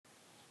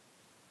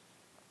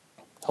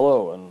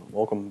Hello and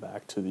welcome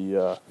back to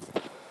the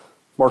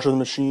March of the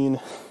Machine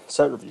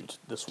set review.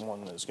 This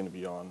one is going to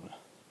be on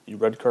the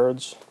red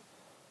cards.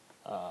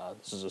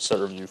 This is a set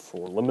review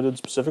for Limited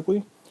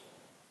specifically,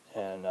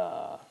 and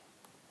I'll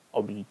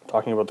be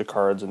talking about the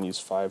cards in these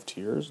 5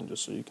 tiers, and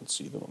just so you can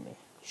see them, let me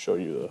show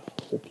you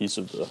the whole piece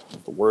of the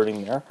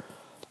wording there.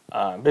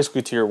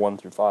 Basically tier 1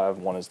 through 5,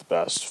 1 is the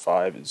best,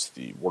 5 is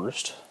the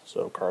worst,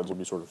 so cards will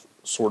be sort of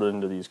sorted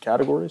into these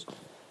categories,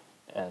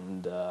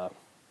 and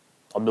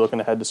I'll be looking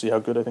ahead to see how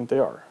good I think they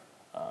are.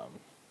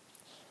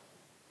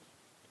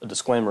 A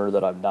disclaimer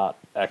that I'm not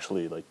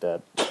actually like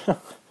that.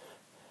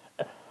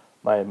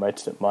 my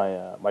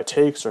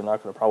takes are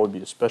not going to probably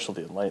be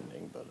especially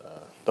enlightening, but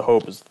the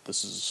hope is that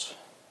this is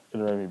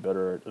going to make me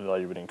better at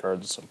evaluating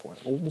cards at some point.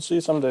 We'll see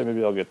someday.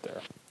 Maybe I'll get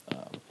there.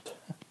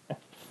 But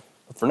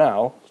for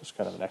now, just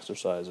kind of an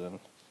exercise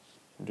in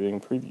doing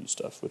preview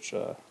stuff, which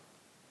I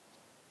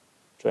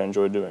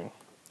enjoy doing.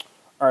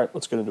 All right,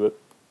 let's get into it.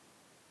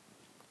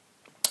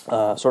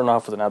 Starting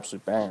off with an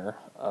absolute banger,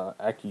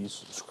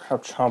 Aki's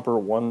Scrap Chomper,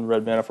 1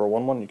 red mana for a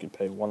 1/1. You can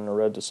pay 1 and a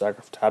red to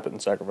tap it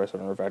and sacrifice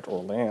an artifact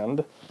or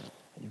land,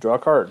 and you draw a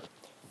card.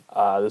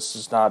 This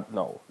is not,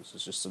 no, this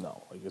is just a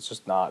no. Like, it's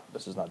just not,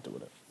 this is not doing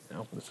it. You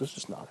know, this is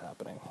just not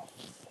happening.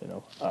 You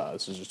know,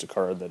 this is just a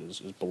card that is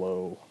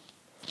below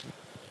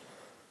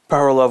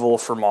power level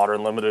for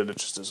Modern Limited. It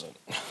just isn't.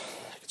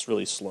 It's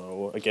really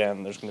slow.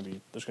 Again, there's gonna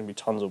be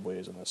tons of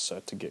ways in this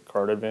set to get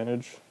card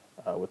advantage.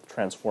 With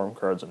transform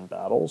cards in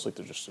battles, like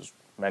there's just as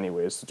many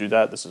ways to do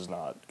that. This is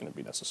not going to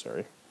be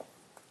necessary.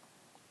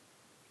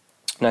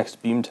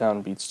 Next,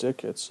 Beamtown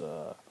Beatstick. It's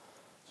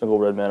single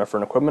red mana for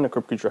an equipment.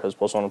 Equipped creature has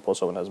 +1 and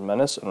 +0 and has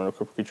menace, and when an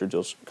equipped creature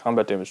deals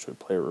combat damage to a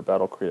player or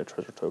battle, create a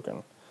treasure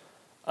token.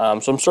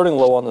 So I'm starting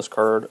low on this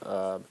card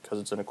because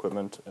it's an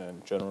equipment,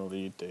 and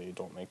generally they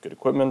don't make good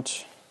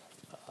equipment.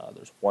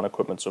 There's 1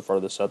 equipment so far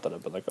this set that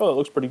I've been like, oh, it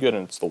looks pretty good,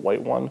 and it's the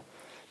white one.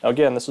 Now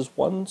again, this is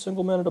 1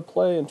 single mana to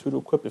play and 2 to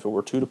equip. If it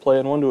were 2 to play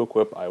and 1 to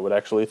equip, I would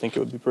actually think it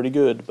would be pretty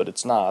good, but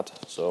it's not.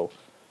 So,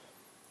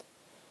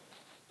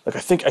 like,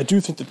 I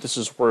do think that this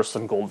is worse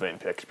than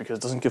Goldvein picked because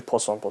it doesn't give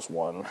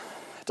 +1/+1.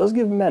 It does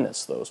give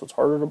menace though, so it's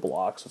harder to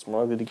block, so it's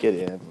more likely to get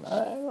in.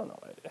 I don't know.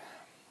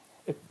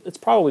 It's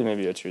probably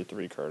maybe a tier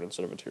 3 card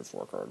instead of a tier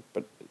 4 card,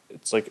 but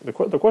it's like the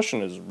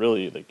question is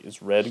really like,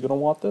 is red going to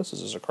want this?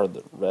 Is this a card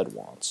that red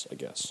wants? I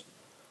guess,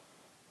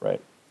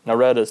 right? Now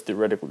red is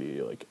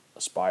theoretically like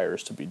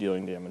aspires to be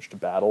dealing damage to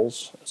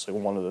battles. It's like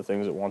one of the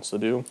things it wants to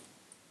do.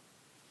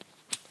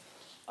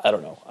 I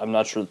don't know. I'm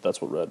not sure that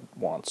that's what red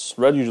wants.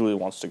 Red usually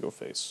wants to go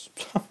face.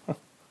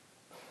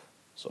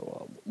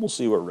 So we'll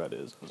see where red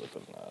ends up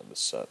in this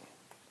set.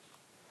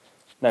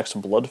 Next,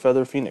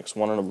 Bloodfeather Phoenix.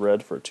 1 and a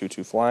red for a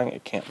 2/2 flying.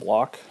 It can't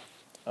block.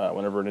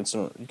 Whenever an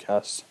instant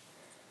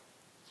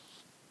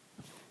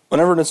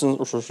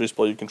or sorcery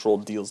spell you control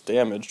deals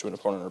damage to an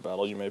opponent or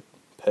battle, you may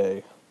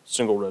pay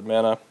single red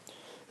mana.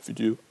 If you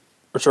do,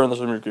 return this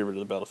from your graveyard to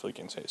the battlefield,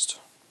 gains haste.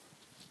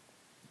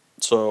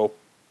 So,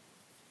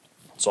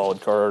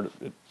 solid card.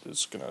 It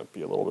is going to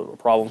be a little bit of a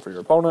problem for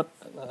your opponent,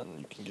 and then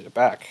you can get it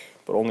back,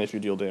 but only if you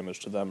deal damage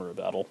to them or a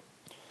battle.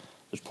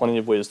 There's plenty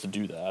of ways to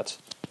do that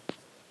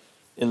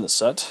in the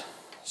set,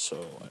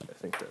 so I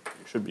think that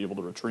you should be able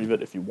to retrieve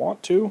it if you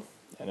want to,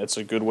 and it's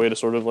a good way to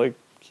sort of like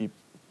keep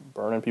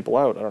burning people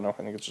out. I don't know, I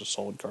think it's just a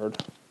solid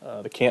card.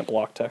 The can't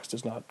block text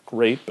is not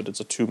great, but it's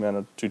a 2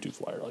 mana 2/2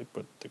 flyer. Like,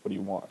 but like, what do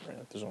you want,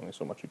 right? There's only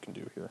so much you can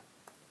do here.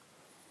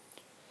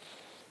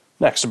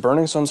 Next,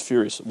 Burning Sun's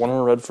Fury. 1 and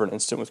a red for an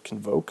instant with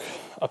Convoke.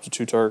 Up to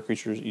 2 target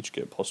creatures each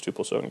get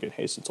 +2/+0 and gain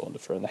haste until end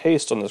of turn. The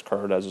haste on this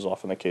card, as is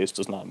often the case,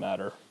 does not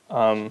matter.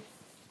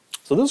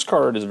 So this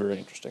card is very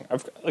interesting.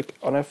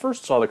 When I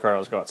first saw the card, I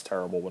was like, oh, it's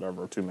terrible,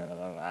 whatever, 2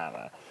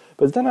 mana,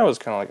 But then I was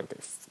kind of like,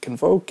 okay,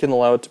 Convoke can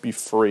allow it to be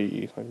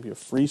free. It can be a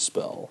free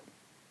spell.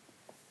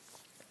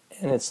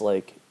 And it's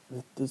like,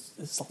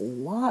 it's a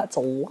lot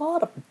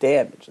of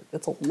damage.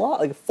 It's a lot,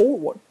 like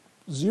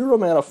 0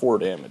 mana 4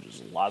 damage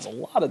is a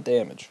lot of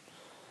damage.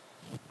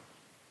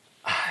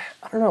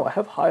 I don't know, I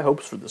have high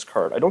hopes for this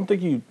card. I don't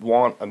think you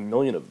want a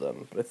million of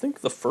them, but I think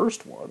the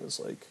first one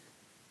is like,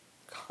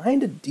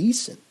 kind of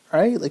decent,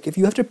 right? Like, if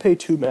you have to pay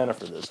 2 mana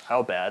for this,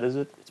 how bad is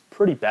it? It's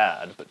pretty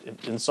bad, but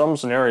in some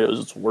scenarios,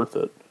 it's worth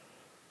it.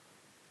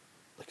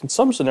 Like, in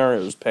some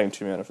scenarios, paying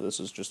 2 mana for this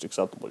is just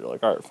acceptable. You're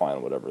like, alright,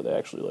 fine, whatever. They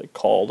actually, like,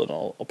 called, and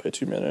I'll pay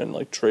 2 mana and,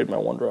 like, trade my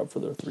 1-drop for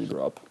their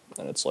 3-drop.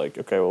 And it's like,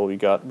 okay, well,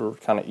 we're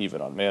kind of even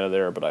on mana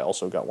there, but I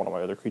also got one of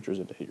my other creatures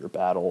in to hit your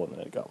battle, and then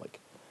it got, like,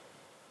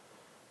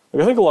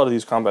 I think a lot of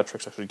these combat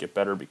tricks actually get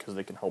better because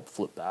they can help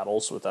flip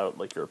battles without,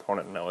 like, your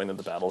opponent knowing that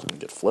the battle's going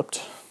to get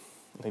flipped.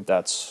 I think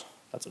that's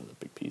a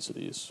big piece of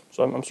these.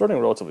 So I'm starting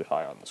relatively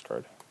high on this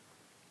card.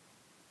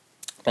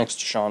 Next,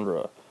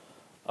 Chandra,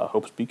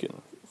 Hope's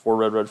Beacon. 4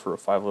 red for a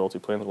 5 loyalty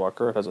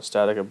planeswalker. It has a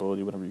static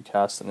ability whenever you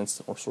cast an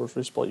instant or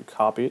sorcery spell, you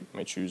copy it. You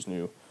may choose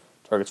new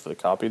targets for the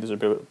copy. These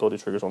ability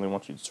triggers only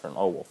once each turn.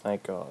 Oh, well,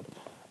 thank God.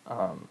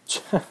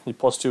 The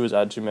 +2 is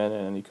add 2 mana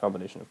in any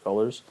combination of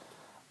colors.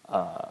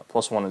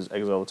 +1 is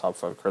exile the top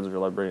 5 cards of your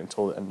library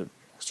until the end of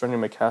Next turn, you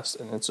may cast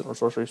an instant or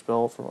sorcery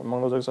spell from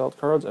among those exiled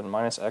cards, and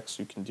 -X,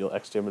 you can deal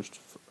X damage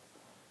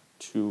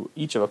to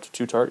each of up to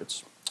 2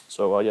 targets.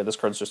 So, yeah, this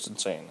card's just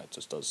insane. It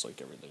just does, like,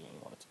 everything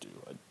you want it to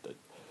do.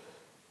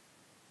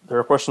 There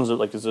are questions of,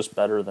 like, is this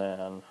better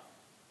than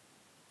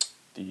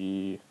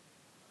the...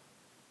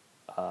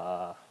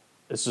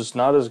 it's just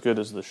not as good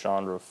as the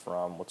Chandra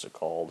from, what's it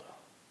called?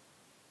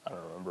 I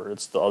don't remember.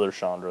 It's the other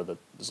Chandra that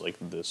is like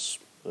this,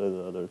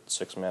 the other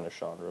 6-mana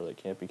Chandra that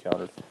can't be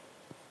countered.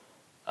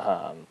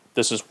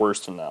 This is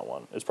worse than that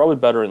one. It's probably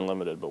better in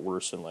limited, but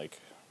worse in, like,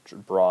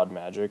 broad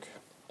Magic.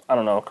 I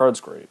don't know. The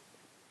card's great.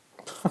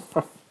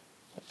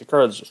 The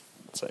card's just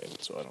insane,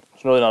 so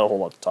there's really not a whole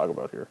lot to talk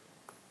about here.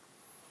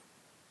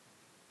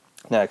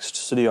 Next,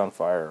 City on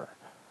Fire.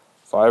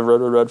 5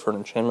 red for an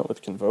enchantment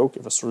with Convoke.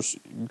 If a source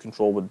you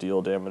control would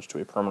deal damage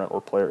to a permanent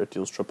or player, it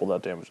deals triple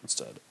that damage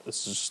instead.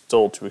 This is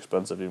still too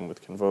expensive even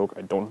with Convoke.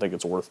 I don't think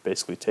it's worth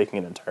basically taking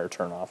an entire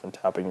turn off and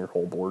tapping your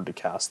whole board to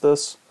cast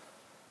this.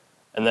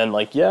 And then,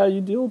 like, yeah, you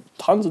deal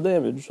tons of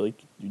damage. Like,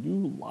 you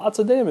do lots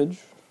of damage.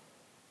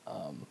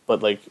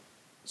 But, like,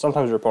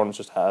 sometimes your opponent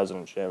just has an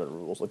enchantment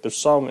removals. Like, there's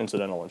some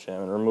incidental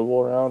enchantment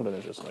removal around, and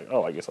it's just like,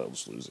 oh, I guess I'll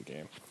just lose the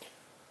game.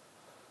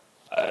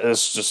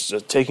 It's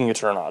just taking a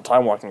turn on.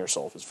 Time walking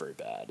yourself is very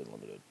bad and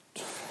limited.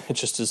 It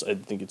just is. I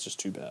think it's just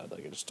too bad.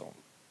 Like, I just don't.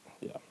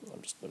 Yeah,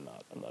 I'm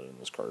not in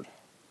this card.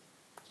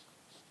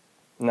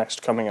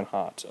 Next, coming in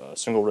hot.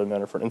 Single red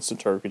mana for an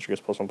instant target creature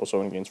gets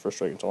 +1/+1 and gains first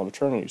strike until end of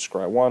turn. And you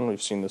scry 1.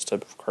 We've seen this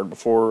type of card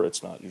before.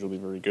 It's not usually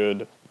very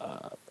good.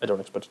 I don't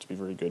expect it to be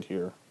very good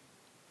here.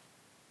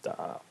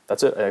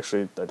 That's it.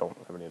 I don't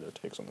have any other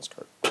takes on this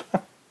card.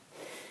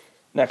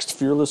 Next,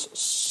 Fearless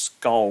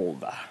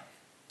Scald.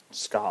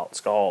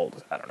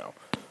 Scald. I don't know.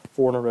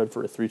 4 and a red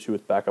for a 3/2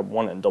 with backup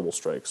 1 and double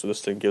strike. So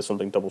this thing gives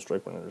something double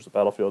strike when it enters the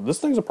battlefield. This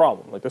thing's a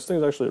problem. Like, this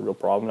thing's actually a real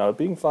problem. Now,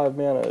 being 5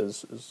 mana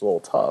is a little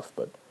tough,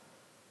 but,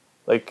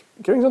 like,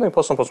 giving something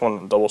 +1/+1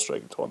 and double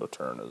strike until end of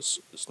turn is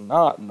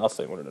not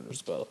nothing when it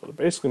enters the battlefield. It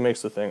basically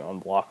makes the thing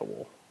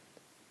unblockable.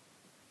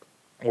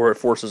 Or it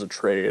forces a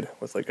trade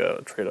with, like,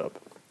 a trade up.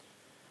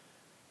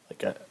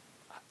 Like,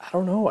 I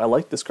don't know. I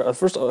like this card. At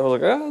first, I was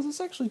like, this is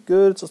actually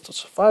good. It's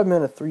a 5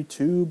 mana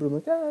 3/2, but I'm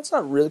like, it's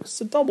not really. It's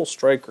a double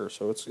striker,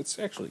 so it's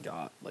actually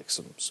got, like,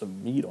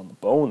 some meat on the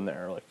bone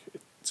there. Like,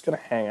 it's gonna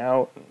hang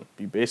out and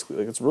be basically,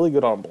 like, it's really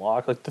good on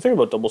block. Like, the thing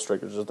about double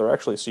strikers is they're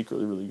actually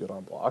secretly really good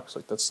on blocks.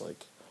 Like, that's,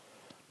 like,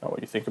 not what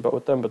you think about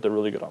with them, but they're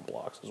really good on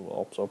blocks as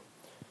well. So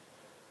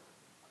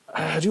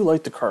I do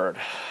like the card.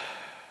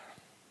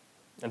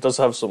 It does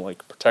have some,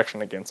 like,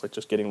 protection against, like,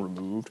 just getting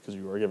removed, because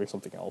you are giving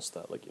something else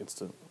that, like,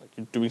 instant, like,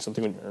 you're doing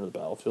something when you're in the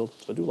battlefield.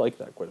 So I do like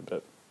that quite a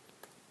bit.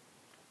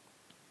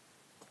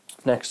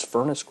 Next,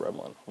 Furnace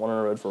Gremlin. 1 and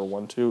a red for a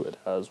 1/2. It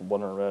has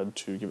 1 and a red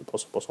to give it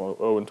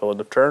 +1/+1 until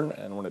end of turn,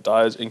 and when it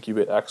dies,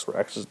 incubate X, where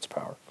X is its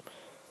power.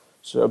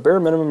 So, bare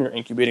minimum, you're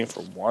incubating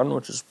for 1,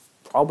 which is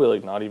probably,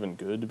 like, not even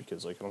good,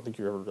 because, like, I don't think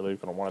you're ever really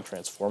going to want to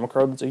transform a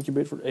card that's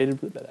incubated for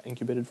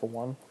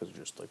 1, because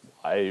you're just like,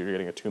 why? You're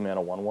getting a 2 mana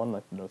 1/1,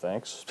 like, no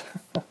thanks.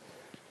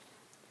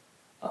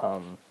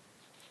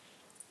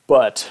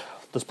 But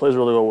this plays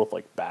really well with,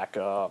 like,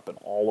 backup and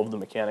all of the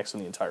mechanics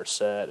in the entire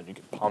set, and you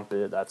can pump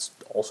it. That's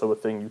also a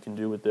thing you can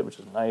do with it, which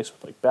is nice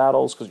with, like,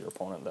 battles, because your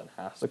opponent then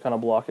has to kind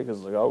of block it, because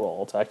it's like, oh, well,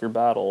 I'll attack your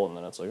battle, and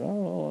then it's like,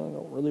 oh, I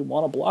don't really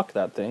want to block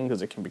that thing,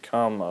 because it can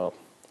become a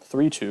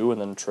 3/2 and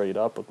then trade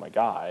up with my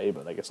guy,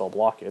 but I guess I'll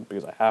block it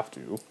because I have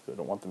to. I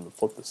don't want them to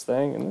flip this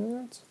thing,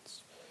 and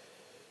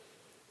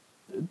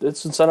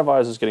it's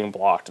incentivizes getting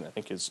blocked, and I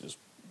think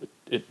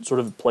it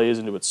sort of plays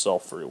into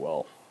itself very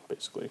well,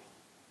 basically.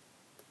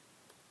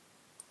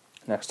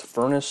 Next,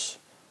 Furnace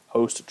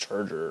Host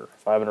Charger.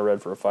 5 and a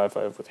red for a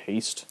 5/5 with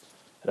haste.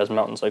 It has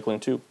mountain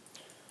cycling too.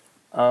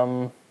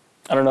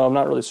 I don't know, I'm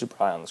not really super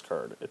high on this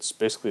card. It's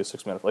basically a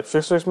 6 mana, like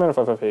 6 mana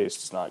 5/5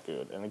 haste is not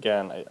good. And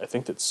again, I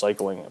think that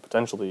cycling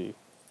potentially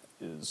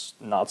is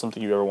not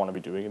something you ever want to be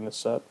doing in this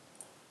set.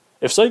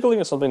 If cycling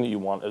is something that you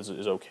want is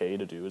okay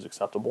to do, is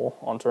acceptable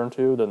on turn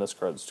 2, then this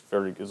card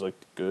is like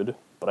good.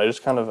 But I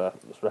just kind of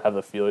sort of have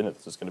the feeling that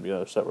this is going to be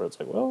another set where it's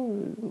like, well,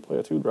 you play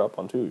a 2-drop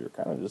on 2, you're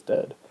kind of just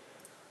dead.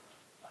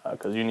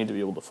 Because you need to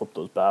be able to flip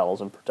those battles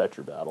and protect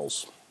your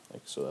battles.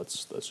 Like, so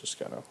that's just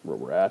kind of where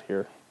we're at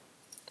here.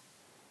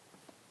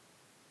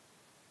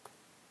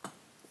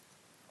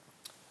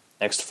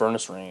 Next,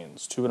 Furnace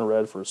Reigns. 2 and a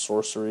red for a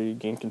sorcery.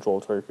 Gain control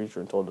of target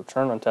creature until end of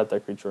turn. Untap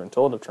that creature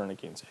until end of turn.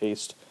 It gains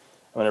haste.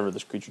 And whenever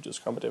this creature does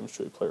combat damage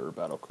to a player or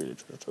battle, create a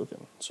treasure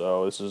token.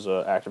 So this is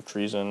an Act of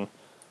Treason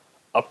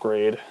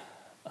upgrade,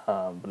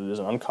 but it is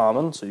an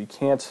uncommon, so you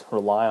can't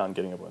rely on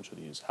getting a bunch of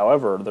these.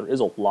 However, there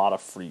is a lot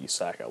of free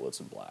sack outlets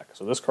in black.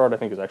 So this card, I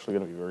think, is actually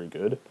going to be very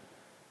good.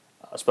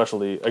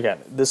 Especially, again,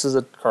 this is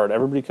a card,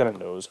 everybody kind of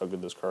knows how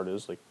good this card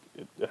is. Like,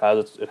 it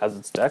has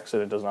its decks,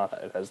 and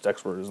it has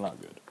decks where it is not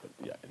good. But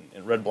yeah,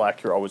 in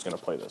red-black, you're always going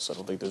to play this. I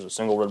don't think there's a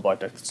single red-black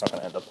deck that's not going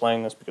to end up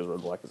playing this, because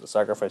red-black is a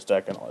sacrifice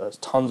deck, and it has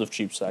tons of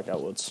cheap sack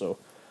outlets, so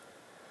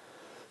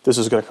this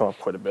is going to come up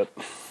quite a bit.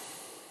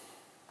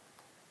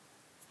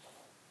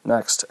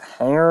 Next,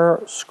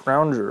 Hanger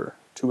Scrounger.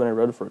 2 mana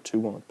red for a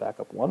 2/1 with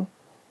backup 1.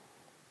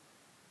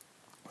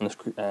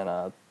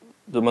 And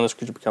when this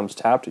creature becomes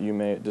tapped, you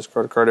may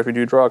discard a card if you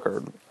do draw a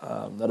card.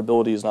 That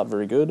ability is not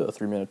very good. A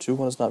 3 mana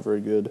 2/1 is not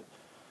very good.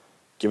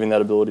 Giving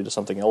that ability to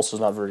something else is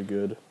not very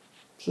good.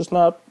 It's just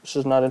not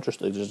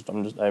interested.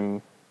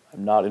 I'm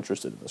not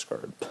interested in this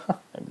card.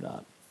 I'm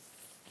not.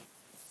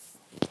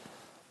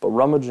 But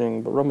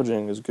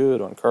rummaging is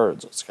good on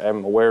cards.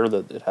 I'm aware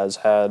that it has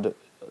had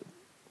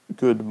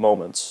good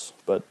moments,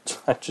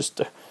 but I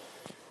just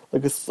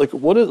what is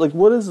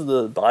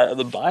the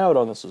buyout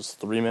on this is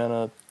 3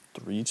 mana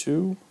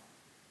 3/2?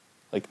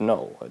 Like,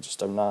 no,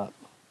 I'm not.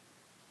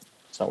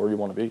 It's not where you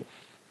want to be.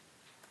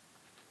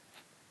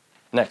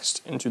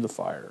 Next, Into the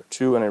Fire.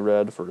 2 and a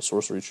red for a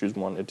sorcery, choose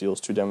 1. It deals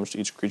 2 damage to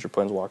each creature,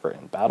 planeswalker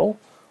in battle,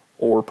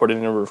 or put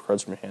any number of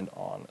cards from your hand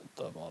on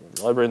the bottom of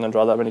your library and then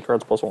draw that many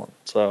cards plus 1.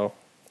 So,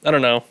 I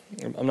don't know.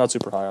 I'm not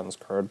super high on this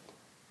card.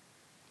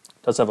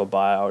 It does have a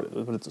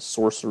buyout, but it's a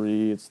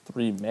sorcery. It's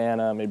 3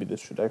 mana. Maybe this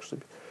should actually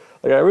be...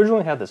 Like, I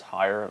originally had this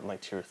higher in,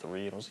 like, tier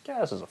 3, and I was like, yeah,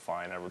 this is a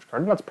fine average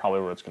card, and that's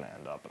probably where it's going to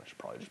end up, and I should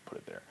probably just put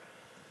it there.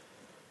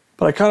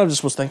 But I kind of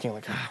just was thinking,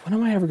 like, when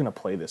am I ever going to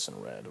play this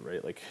in red,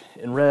 right? Like,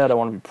 in red, I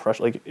want to be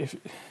pressure. Like, if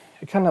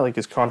it kind of, like,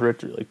 is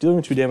contradictory. Like,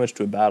 dealing 2 damage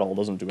to a battle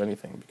doesn't do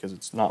anything, because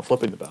it's not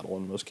flipping the battle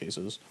in most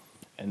cases,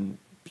 and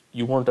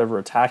you weren't ever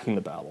attacking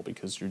the battle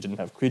because you didn't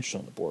have creatures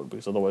on the board,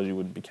 because otherwise you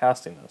wouldn't be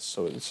casting this.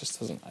 So it just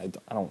doesn't... I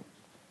don't...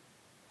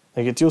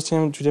 Like, it deals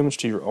 2 damage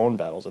to your own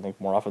battles, I think,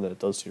 more often than it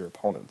does to your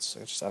opponents.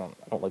 I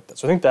don't like that.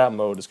 So I think that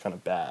mode is kind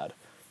of bad.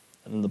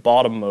 And then the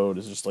bottom mode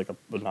is just like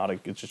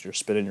it's just you're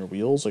spinning your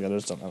wheels. Like, I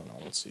don't know,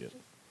 let's see it.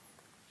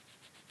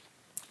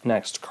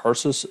 Next,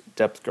 Karsus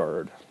Depth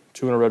Guard.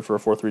 2 and a red for a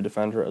 4/3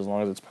 defender. As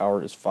long as its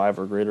power is 5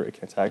 or greater, it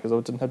can attack as though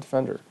it didn't have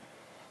defender.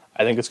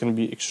 I think it's going to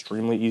be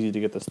extremely easy to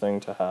get this thing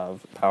to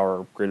have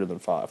power greater than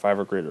 5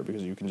 or greater,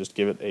 because you can just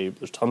give it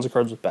there's tons of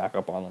cards with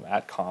backup on them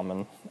at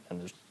common, and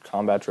there's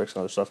combat tricks and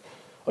other stuff.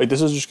 Like,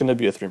 this is just going to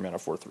be a 3 mana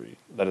 4/3.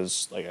 That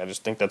is, like, I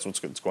just think that's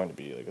what it's going to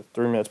be. Like, a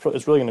 3 mana,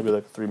 it's really going to be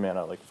like a 3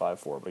 mana, like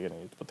 5/4, but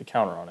again, you put the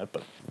counter on it,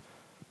 but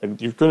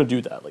like, you're going to do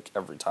that, like,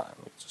 every time.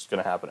 Like, it's just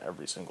going to happen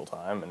every single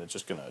time, and it's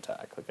just going to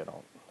attack.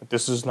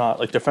 This is not,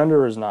 like,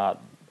 Defender is not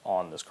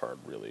on this card,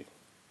 really.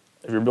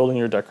 If you're building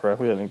your deck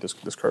correctly, I think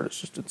this card is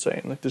just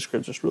insane. Like, this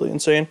card's just really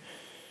insane.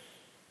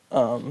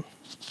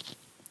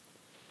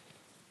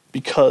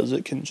 Because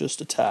it can just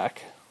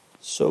attack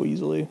so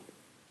easily.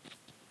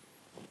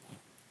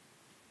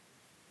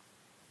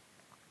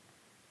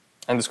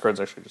 And this card's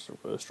actually just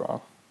really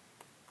strong.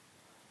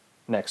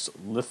 Next,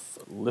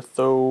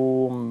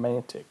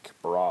 Lithomantic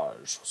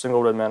Barrage.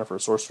 Single red mana for a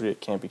sorcery,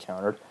 it can't be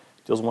countered.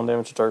 It deals 1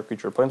 damage to target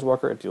creature or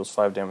planeswalker, it deals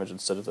 5 damage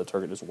instead if the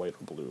target is white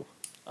or blue.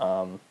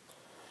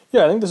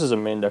 Yeah, I think this is a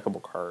main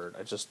deckable card.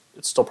 It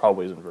still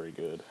probably isn't very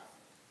good,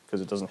 because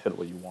it doesn't hit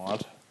what you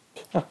want.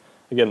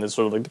 Again, this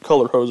sort of like the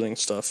color hosing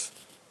stuff.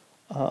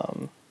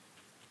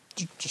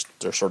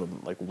 They're sort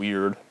of like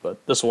weird,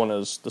 but this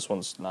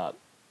one's not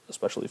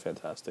especially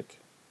fantastic.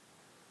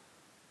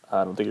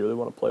 I don't think you really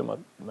want to play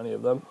many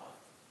of them.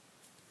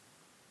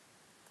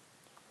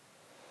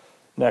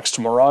 Next,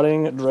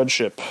 Marauding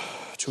Dreadship.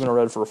 2 and a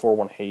red for a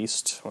 4/1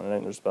 haste. When it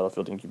enters the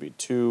battlefield, incubate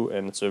 2,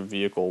 and it's a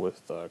vehicle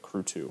with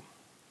crew 2.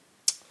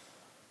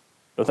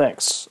 No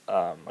thanks.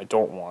 I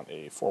don't want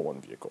a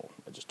 4/1 vehicle.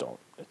 I just don't.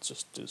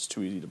 It's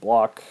too easy to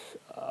block.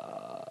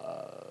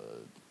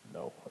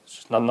 No, it's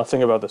just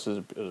nothing about this is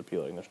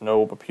appealing. There's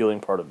no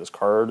appealing part of this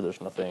card.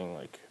 There's nothing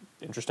like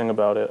interesting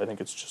about it. I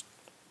think it's just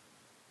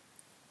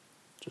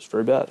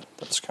very bad.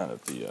 That's kind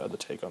of the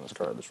take on this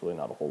card. There's really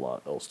not a whole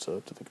lot else to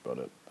think about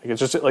it. Like, it's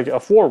just like a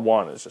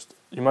 4/1 is just,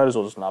 you might as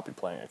well just not be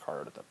playing a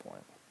card at that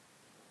point.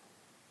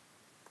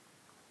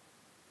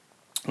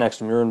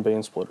 Next, Murin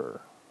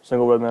Banesplitter.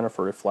 Single red mana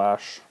for a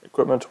flash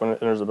equipment. When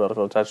it enters the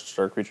battlefield, attached to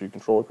target creature you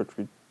control, a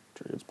creature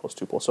gets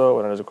 +2/+0,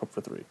 and it is equipped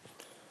for 3.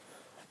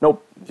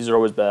 Nope, these are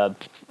always bad.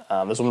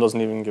 This one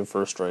doesn't even give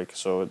first strike,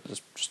 so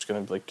it's just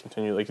gonna like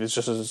continue. Like, it's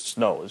just a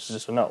no.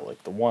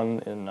 Like, the one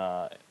in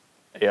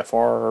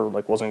AFR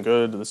like wasn't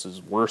good. This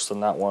is worse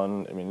than that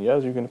one. I mean,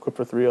 yes, you can equip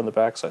for 3 on the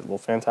backside. Well,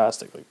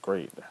 fantastic. Like,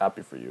 great,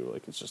 happy for you.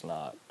 Like, it's just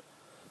not.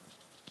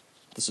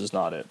 This is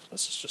not it.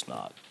 This is just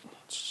not.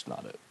 It's just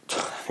not it.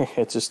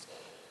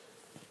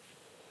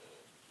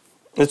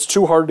 It's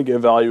too hard to get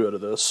value out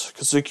of this,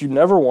 because like, you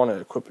never want to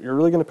equip. You're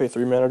really going to pay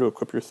 3 mana to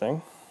equip your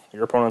thing.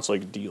 Your opponent's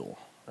like, deal,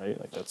 right?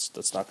 Like,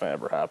 that's not going to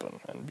ever happen,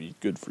 and be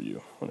good for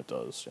you when it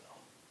does. You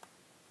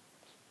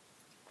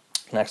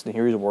know. Next, the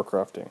Heroes of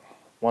Warcrafting.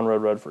 1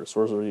 red for a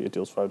sorcery. It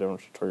deals 5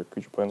 damage to target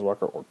creature,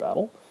 planeswalker, or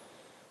battle.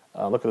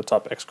 Look at the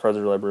top X cards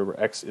of your library, where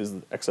X is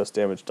the excess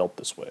damage dealt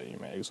this way. You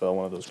may exile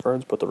one of those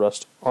cards, put the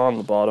rest on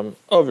the bottom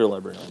of your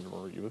library. And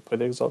remember, you would play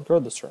the exiled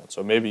card this turn.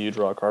 So maybe you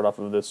draw a card off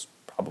of this.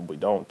 Probably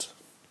don't,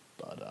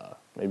 but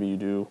maybe you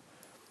do.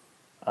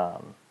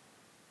 Yeah,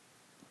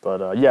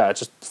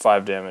 it's just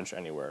 5 damage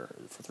anywhere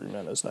for 3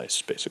 mana is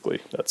nice. Basically,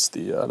 that's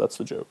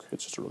the joke.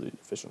 It's just a really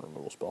efficient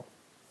removal spell.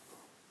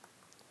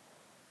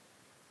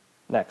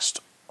 Next,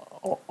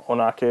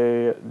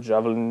 Onake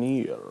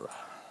Javelineer.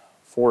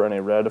 4 and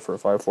a red for a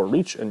 5/4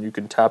 reach, and you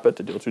can tap it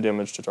to deal 2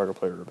 damage to target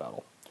player or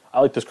battle.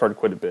 I like this card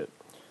quite a bit.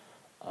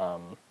 Now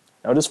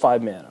it is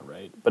 5 mana,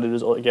 right? But it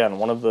is, again,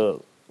 one of the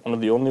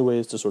only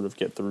ways to sort of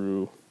get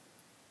through.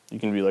 You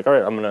can be like, all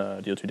right, I'm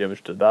gonna deal 2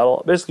 damage to the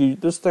battle. Basically,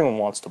 this thing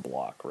wants to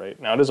block, right?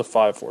 Now it is a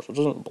 5/4, so it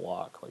doesn't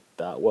block like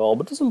that well,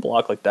 but it doesn't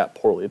block like that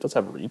poorly. It does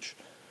have reach,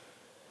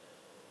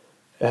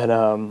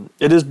 and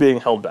it is being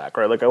held back,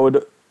 right? Like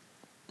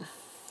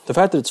the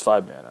fact that it's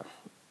 5 mana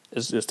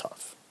is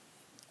tough,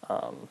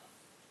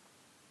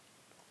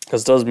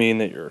 because it does mean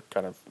that you're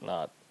kind of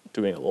not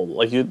doing a little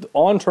like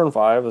on turn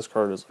 5. This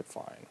card is like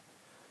fine,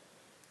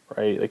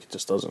 right? Like it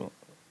just doesn't.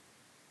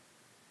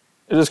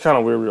 It is kind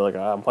of weird. You're like,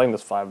 I'm playing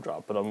this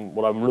 5-drop, but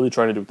what I'm really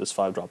trying to do with this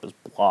 5-drop is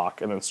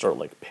block and then start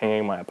like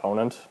pinging my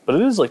opponent. But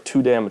it is like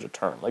 2 damage a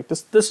turn. Like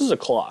this is a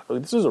clock.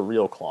 Like this is a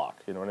real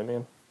clock. You know what I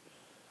mean?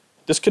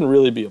 This can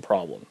really be a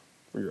problem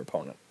for your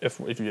opponent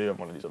if you have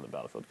one of these on the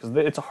battlefield, because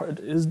it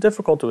is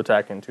difficult to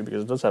attack into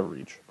because it does have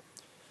reach.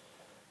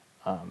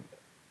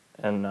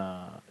 And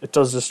it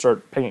does just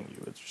start pinging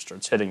you. It just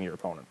starts hitting your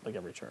opponent like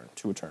every turn.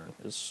 2 a turn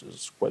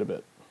is quite a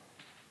bit.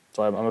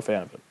 So I'm a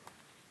fan of it.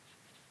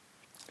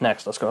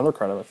 Next, let's go another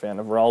card I'm a fan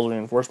of, Ral's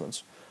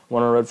Reinforcements.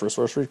 1 red for a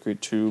sorcery,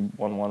 create 2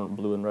 1/1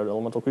 blue and red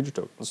elemental creature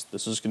tokens.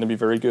 This is going to be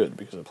very good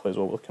because it plays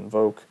well with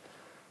Convoke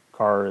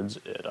cards.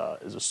 It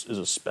is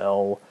a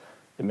spell.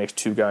 It makes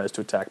 2 guys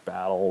to attack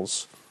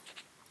battles.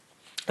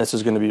 This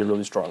is going to be a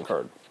really strong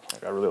card.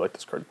 Like, I really like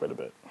this card quite a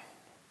bit.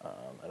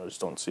 I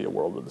just don't see a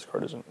world where this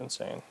card isn't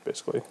insane,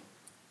 basically.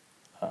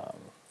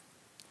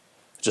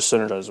 It just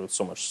synergizes with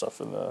so much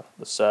stuff in the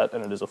set,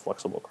 and it is a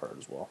flexible card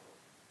as well.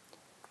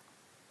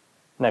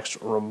 Next,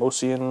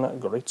 Ramosian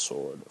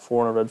Greatsword.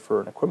 4 and a red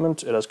for an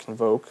equipment. It has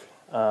Convoke.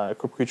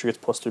 Equipped creature gets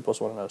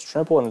 +3/+1 and has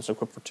Trample, and it's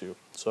equipped for 2.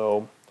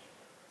 So,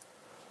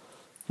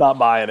 not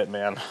buying it,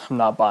 man. I'm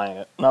not buying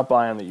it. Not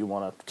buying that you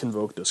want to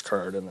Convoke this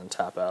card and then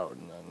tap out,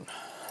 and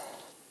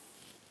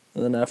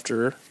then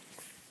after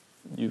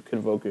you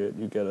Convoke it,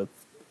 you get a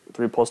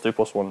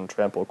 3/3/1 and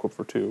Trample equipped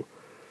for 2.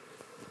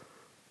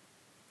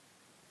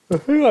 The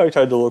thing I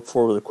tried to look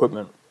for with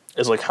equipment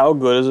is like how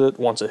good is it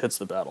once it hits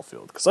the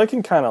battlefield? Because I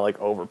can kind of like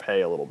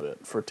overpay a little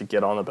bit for it to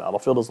get on the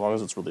battlefield as long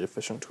as it's really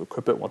efficient to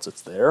equip it once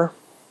it's there.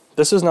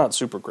 This is not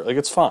super great. Like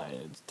it's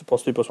fine. It's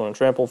 +3/+1 and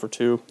Trample for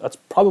 2. That's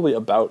probably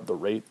about the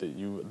rate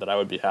that I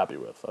would be happy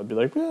with. I'd be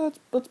like, yeah,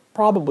 that's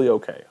probably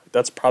okay.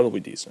 That's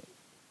probably decent.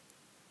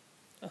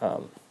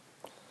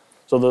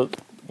 So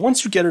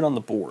once you get it on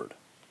the board,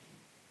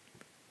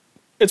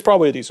 it's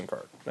probably a decent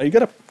card. Now you got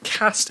to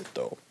cast it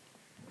though.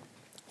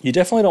 You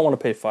definitely don't want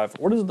to pay 5.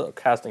 What is the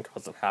casting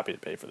cost I'm happy to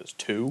pay for this?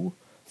 2?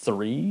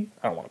 3?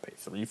 I don't want to pay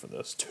 3 for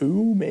this.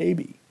 2?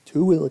 Maybe.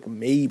 2, like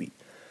maybe.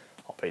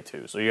 I'll pay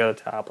 2. So you got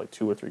to tap like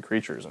 2 or 3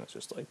 creatures, and it's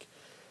just like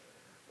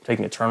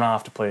taking a turn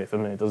off to play it,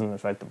 and it doesn't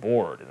affect the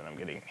board, and then I'm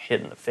getting hit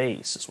in the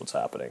face is what's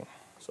happening.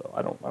 So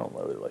I don't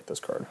really like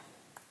this card.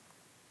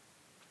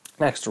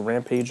 Next,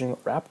 Rampaging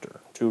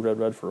Raptor. 2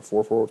 red for a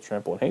 4/4 with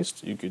Trample and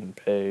Haste. You can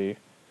pay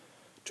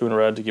 2 in a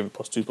red to give it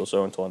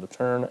 +2/+0 until end of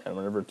turn, and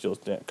whenever it deals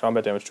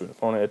combat damage to an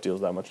opponent, it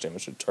deals that much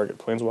damage to target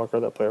planeswalker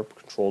that player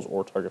controls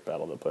or target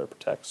battle that player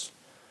protects.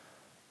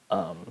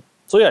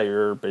 So yeah,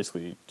 you're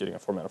basically getting a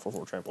 4-mana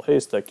 4/4 Trample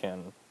Haste that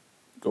can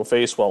go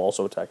face while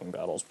also attacking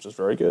battles, which is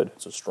very good.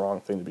 It's a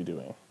strong thing to be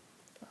doing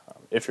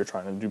if you're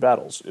trying to do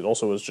battles. It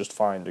also is just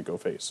fine to go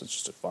face. It's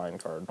just a fine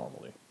card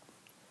normally.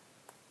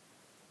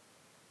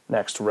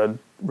 Next,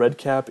 red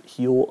cap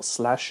Heal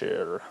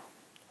Slasher.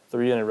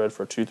 3 and a red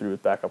for a 2/3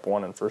 with backup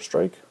 1 and first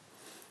strike.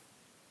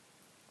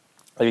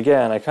 Like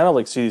again, I kind of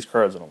like see these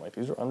cards and I'm like,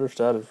 these are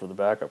understated for the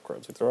backup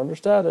cards. Like they're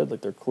understated.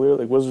 Like they're clear.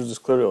 Like Wizards is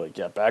clearly like,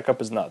 yeah, backup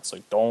is nuts.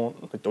 Like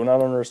do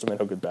not underestimate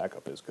how good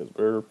backup is because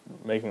we're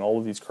making all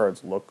of these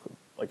cards look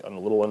like a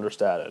little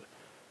understated.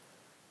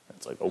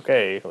 It's like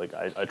okay, like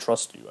I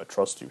trust you. I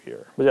trust you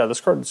here. But yeah,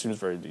 this card seems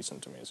very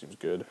decent to me. It seems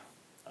good.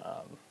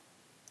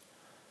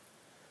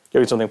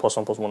 Giving something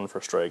 +1/+1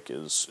 for strike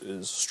is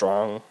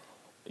strong.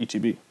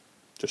 ETB.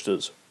 Just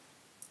is.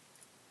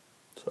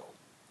 So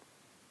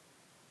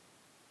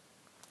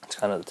it's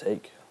kind of the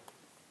take.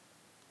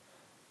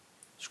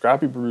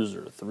 Scrappy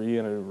Bruiser, 3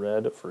 and a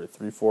red for a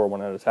 3/4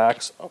 1-hit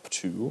attacks up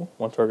to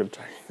 1 target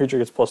attacking creature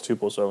gets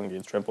 +2/+0 and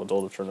gains trample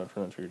until the turn of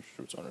creature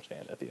to its owner's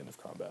hand at the end of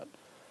combat.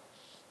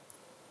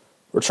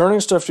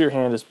 Returning stuff to your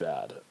hand is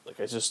bad. Like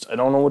I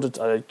don't know what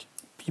to like.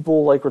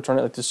 People like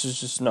returning. Like this is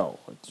just no.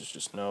 Like, there's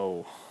just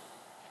no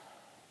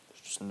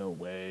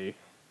way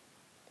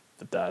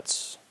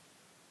that's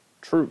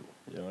true.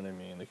 You know what I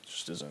mean? Like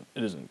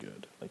it isn't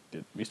good. Like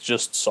we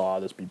just saw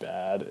this be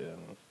bad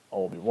in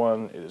all will be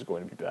one. It is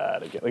going to be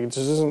bad again. Like it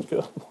just isn't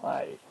good.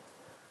 Why?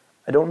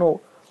 I don't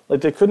know.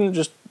 Like they couldn't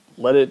just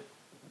let it.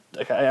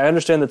 Like I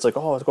understand it's like,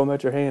 oh, it's going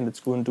back to your hand.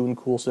 It's going doing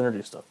cool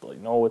synergy stuff. But like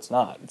no, it's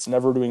not. It's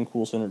never doing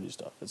cool synergy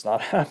stuff. It's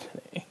not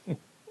happening.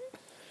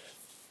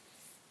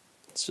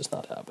 It's just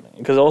not happening.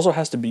 Because it also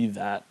has to be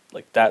that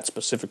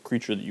specific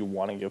creature that you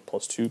want to give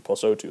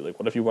 +2/+0 to. Like,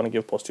 what if you want to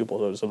give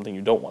 +2/+0 to something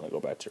you don't want to go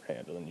back to your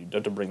hand, and then you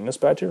have to bring this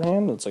back to your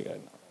hand? It's like,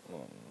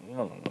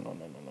 no.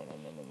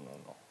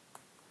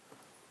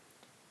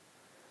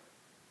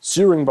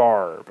 Searing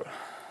Barb.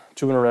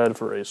 2 in a red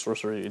for a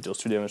sorcery. It deals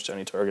 2 damage to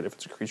any target if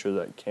it's a creature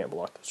that can't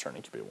block this turn.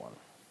 Incubate 1.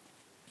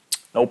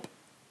 Nope.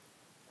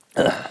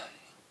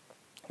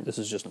 This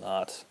is just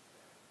not.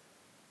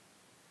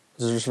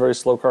 This is just a very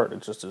slow card.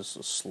 It just is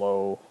a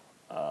slow.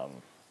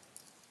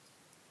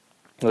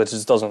 It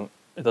just doesn't.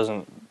 It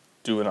doesn't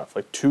do enough.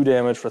 Like 2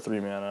 damage for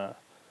 3 mana.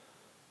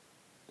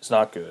 It's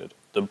not good.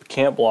 The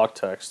can't block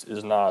text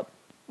is not.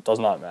 Does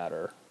not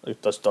matter.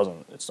 It just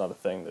doesn't. It's not a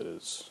thing that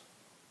is.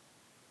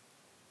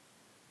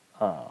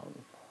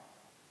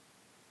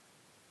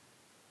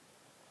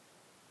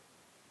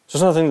 It's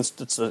just nothing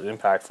that's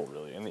impactful,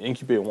 really. And the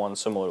Incubate 1,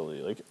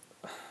 similarly. Like,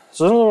 so it's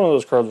another one of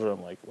those cards where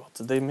I'm like, well,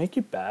 did they make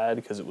it bad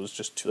because it was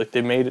just too... Like,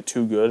 they made it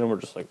too good, and we're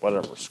just like,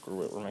 whatever,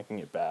 screw it, we're making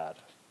it bad.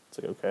 It's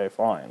like, okay,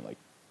 fine. Like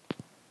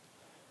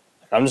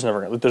I'm just never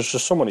going to... Like, there's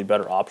just so many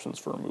better options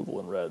for removal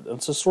in red. And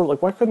it's just sort of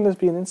like, why couldn't this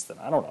be an instant?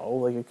 I don't know.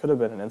 Like, it could have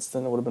been an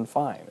instant, it would have been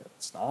fine.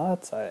 It's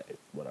not.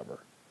 Whatever.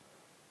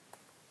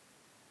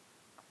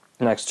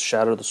 Next,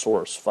 Shatter the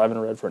Source. 5 in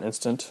a red for an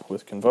instant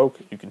with Convoke.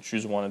 You can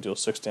choose one and deal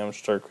 6 damage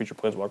to target creature,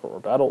 planeswalker,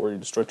 or battle, or you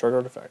destroy target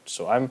artifact.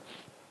 So I'm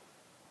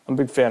a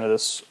big fan of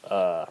this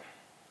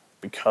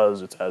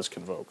because it has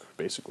Convoke,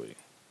 basically.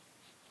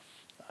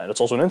 And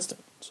it's also an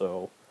instant.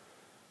 So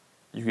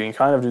you can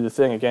kind of do the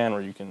thing, again,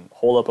 where you can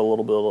hold up a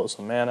little bit of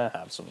some mana,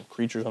 have some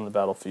creatures on the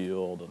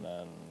battlefield, and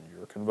then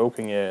you're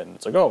convoking it, and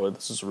it's like, oh,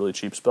 this is a really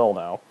cheap spell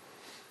now.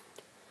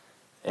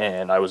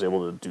 And I was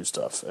able to do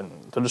stuff.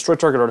 And the destroy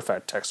target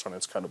artifact text on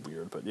it's kind of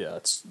weird, but yeah,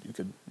 you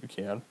can.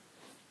 Okay.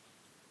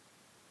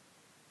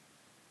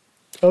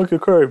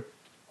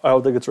 I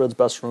don't think it's red's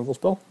best removal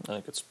spell. I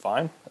think it's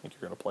fine. I think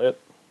you're going to play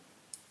it.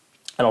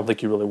 I don't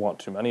think you really want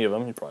too many of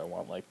them. You probably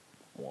want like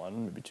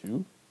 1, maybe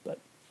 2. But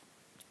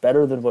it's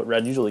better than what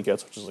red usually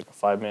gets, which is like a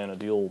 5 mana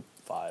deal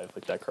 5.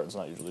 Like that card's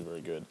not usually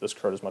very good. This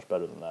card is much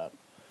better than that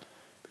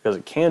because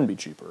it can be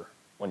cheaper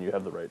when you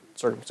have the right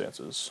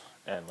circumstances.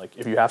 And like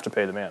if you have to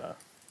pay the mana,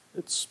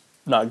 it's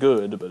not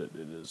good, but it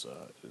is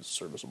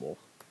serviceable.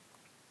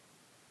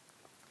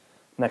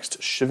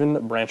 Next,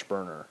 Shivan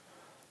Branchburner.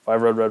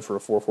 5 red for a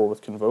 4/4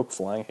 with Convoke,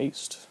 Flying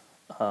Haste.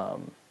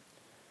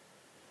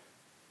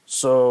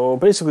 So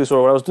basically,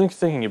 when I was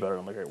thinking about it,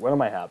 I'm like, right, when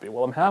am I happy?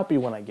 Well, I'm happy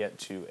when I get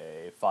to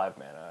a 5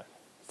 mana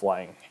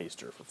Flying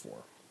Haster for 4.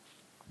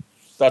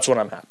 That's when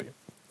I'm happy.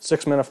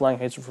 6 mana Flying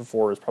Haster for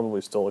 4 is probably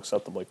still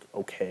acceptable, like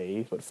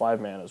okay, but 5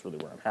 mana is really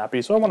where I'm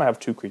happy. So I want to have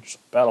 2 creatures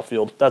on the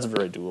battlefield. That's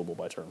very doable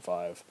by turn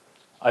 5.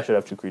 I should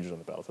have 2 creatures on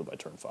the battlefield by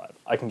turn 5.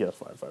 I can get a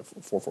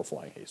 4/4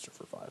 Flying Haster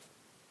for 5.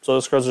 So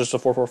this card's just a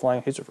 4/4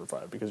 Flying Haster for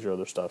 5 because your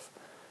other stuff...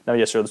 Now,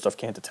 yes, your other stuff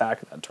can't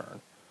attack that turn.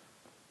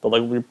 But,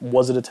 like,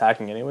 was it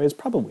attacking anyways?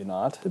 Probably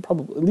not.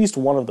 At least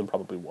one of them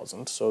probably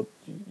wasn't. So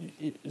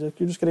you're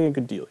just getting a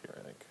good deal here,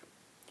 I think.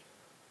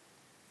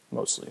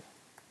 Mostly.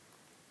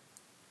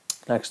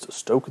 Next,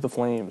 Stoke the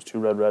Flames. 2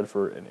 red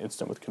for an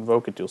instant with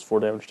Convoke. It deals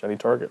 4 damage to any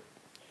target.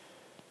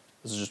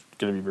 This is just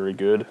going to be very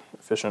good.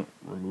 Efficient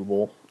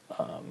removal.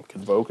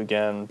 Convoke,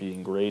 again,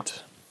 being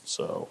great.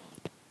 So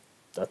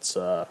that's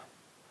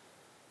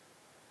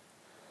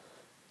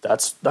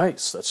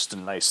nice. That's just a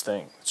nice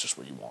thing. It's just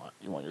what you want.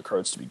 You want your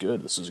cards to be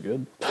good. This is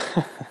good.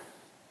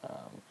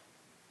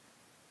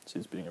 See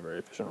this being a very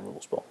efficient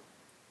removal spell.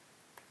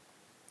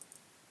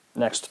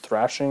 Next,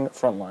 Thrashing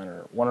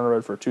Frontliner. 1 in a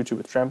red for a 2/2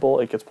 with Trample.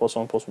 It gets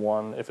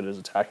 +1/+1 if it is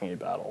attacking a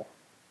battle.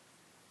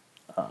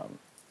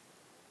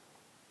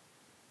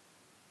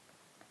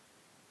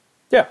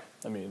 Yeah,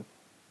 I mean,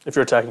 if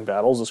you're attacking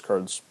battles, this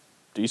card's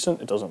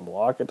decent. It doesn't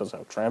block. It doesn't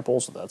have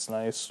Trample, so that's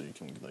nice. So you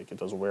can it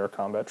does wear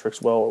combat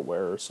tricks well. It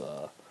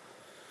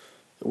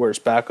wears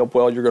backup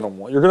well. You're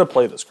gonna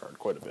play this card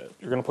quite a bit.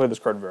 You're gonna play this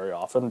card very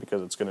often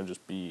because it's gonna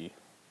just be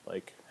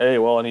like, hey,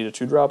 well, I need a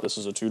 2-drop. This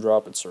is a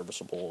 2-drop. It's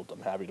serviceable.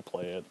 I'm happy to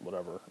play it.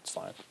 Whatever. It's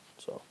fine.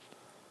 So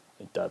I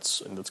think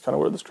that's kind of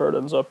where this card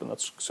ends up, and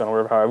that's kind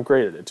of how I've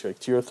graded it. Like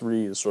tier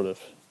 3 is sort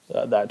of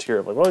that tier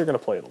of like, well, you're gonna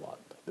play it a lot.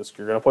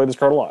 You're gonna play this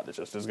card a lot. It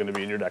just is gonna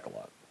be in your deck a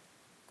lot.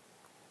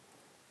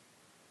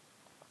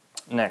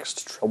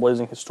 Next,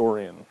 Trailblazing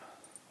Historian.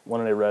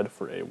 1 in a red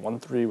for a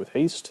 1/3 with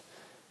haste,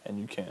 and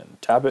you can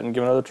tap it and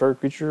give another target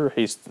creature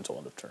haste until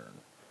end of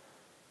turn.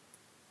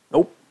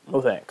 Nope,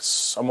 no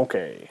thanks. I'm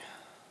okay.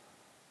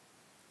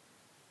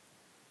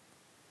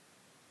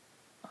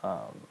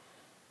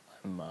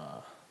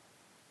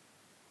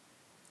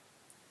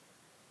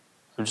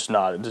 I'm just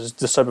not.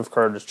 This type of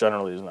card just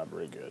generally is not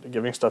very good.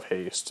 Giving stuff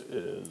haste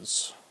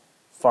is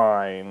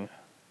fine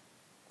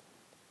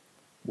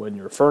when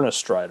you're Furnace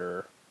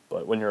Strider,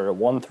 but when you're at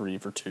 1/3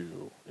 for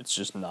 2, it's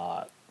just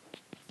not.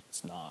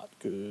 It's not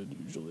good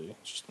usually.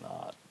 It's just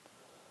not.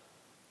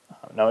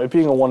 Now it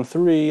being a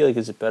 1/3, like,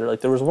 is it better?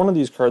 Like, there was one of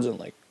these cards in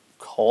like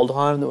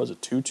Kaldheim that was a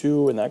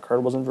 2/2, and that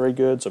card wasn't very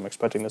good. So I'm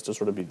expecting this to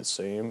sort of be the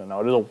same. And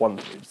now it is a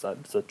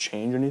 1/3. Does that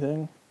change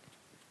anything?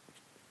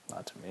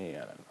 Not to me.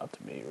 Not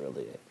to me,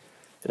 really.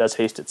 It has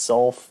haste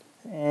itself.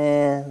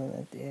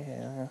 I'm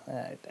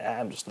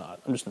just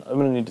not. I'm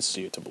gonna need to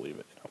see it to believe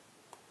it. You know.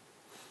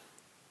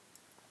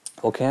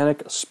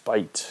 Volcanic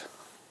Spite.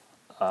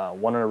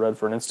 1 and a red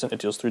for an instant. It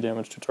deals 3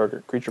 damage to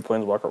target creature,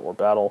 planeswalker, or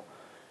battle.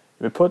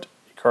 You may put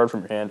a card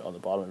from your hand on the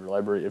bottom of your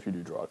library if you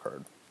do draw a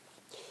card.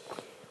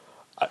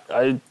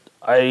 I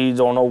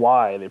don't know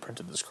why they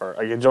printed this card.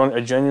 I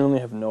genuinely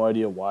have no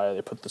idea why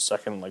they put the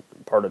second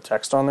part of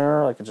text on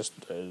there. It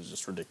is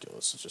just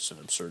ridiculous. It's just an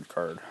absurd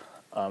card.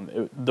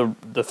 The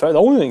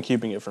only thing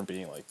keeping it from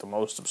being the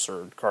most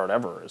absurd card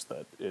ever is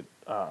that it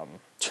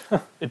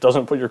it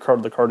doesn't put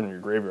the card in your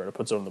graveyard. It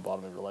puts it on the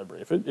bottom of your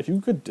library. If you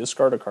could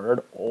discard a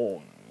card,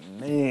 oh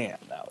man,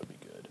 that would be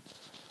good.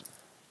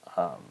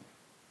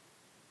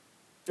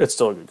 It's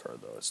still a good card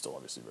though. It's still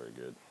obviously very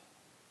good.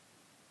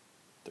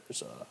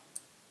 There's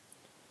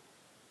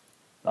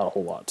not a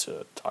whole lot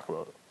to talk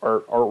about.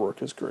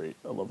 Artwork is great.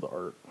 I love the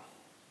art,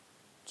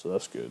 so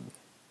that's good.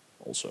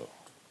 Also.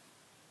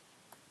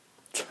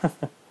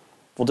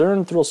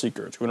 Voldaren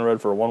Thrillseeker, 2 and a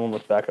red for a 1/1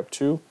 with backup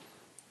 2.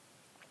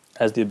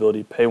 Has the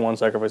ability pay 1,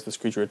 sacrifice this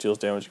creature, it deals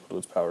damage equal to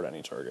its power to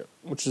any target,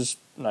 which is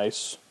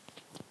nice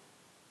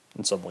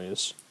in some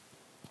ways.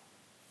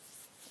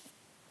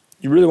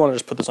 You really want to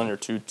just put this on your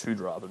 2/2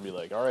 drop and be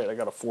like, alright, I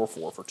got a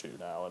 4/4 for 2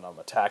 now, and I'm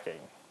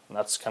attacking. And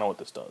that's kind of what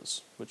this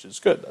does, which is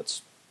good.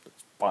 That's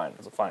fine.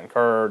 It's a fine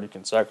card. You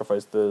can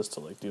sacrifice this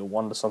to deal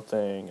 1 to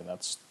something, and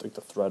that's the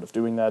threat of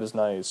doing that is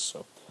nice.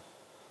 So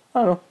I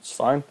don't know, it's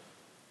fine.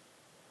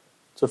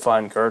 It's a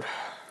fine card.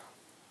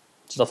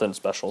 It's nothing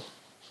special.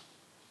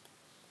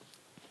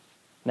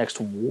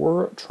 Next,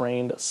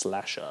 War-Trained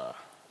Slasher.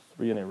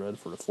 3 and a red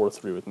for a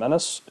 4/3 with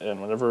Menace,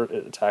 and whenever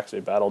it attacks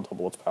a battle,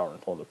 double its power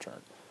until end of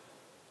turn.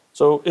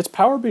 So its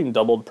power being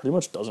doubled pretty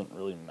much doesn't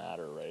really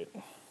matter, right?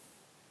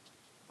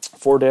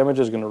 4 damage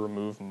is going to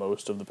remove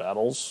most of the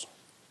battles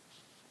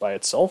by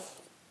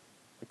itself.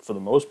 For the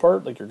most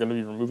part, you're going to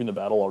be removing the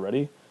battle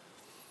already.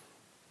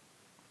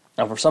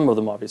 Now, for some of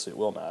them, obviously, it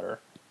will matter.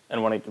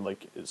 And when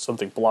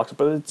something blocks,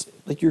 but it's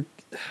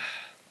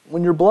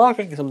when you're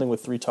blocking something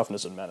with 3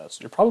 toughness and menace,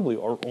 you're probably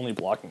only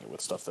blocking it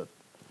with stuff that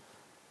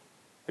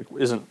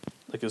isn't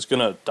is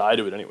gonna die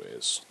to it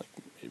anyways.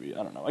 Maybe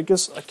I don't know. I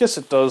guess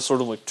it does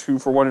sort of 2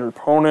 for 1 your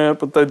opponent,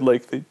 but then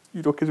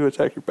you don't get to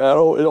attack your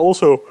battle. It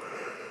also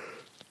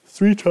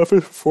 3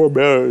 toughness for 4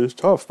 mana is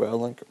tough,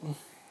 man. You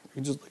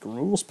can just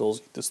removal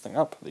spells eat this thing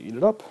up. They eat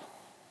it up.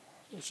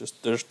 It's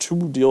just there's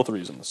 2 deal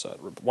 3s in the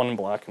set, 1 in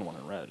black and 1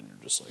 in red, and you're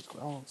just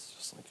well, it's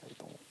just I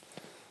don't.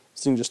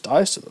 This thing just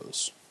dies to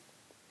those.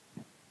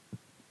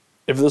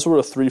 If this were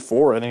a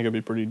 3/4, I think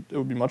it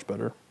would be much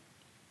better.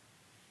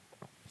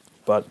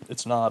 But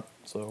it's not.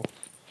 So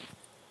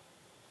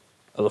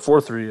as a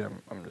 4/3,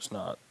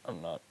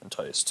 I'm not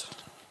enticed.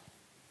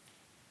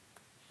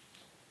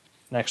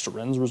 Next,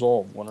 Ren's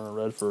Resolve, 1 and a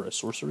red for a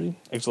sorcery.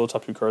 Exile the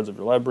top 2 cards of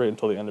your library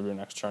until the end of your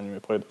next turn. You may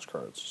play those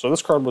cards. So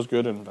this card was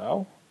good in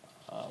Vow.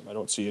 I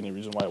don't see any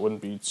reason why it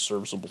wouldn't be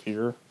serviceable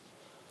here.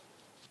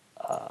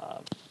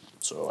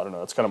 So I don't know.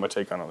 That's kind of my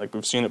take on it.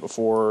 We've seen it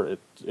before. It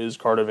is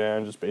card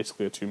advantage. It's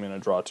basically a 2-mana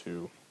draw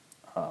 2.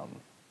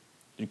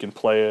 You can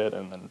play it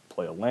and then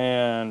play a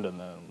land and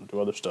then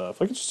do other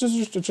stuff. It's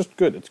just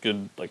good. It's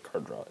good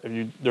card draw.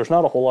 There's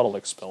not a whole lot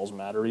of spells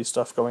mattery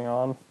stuff going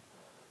on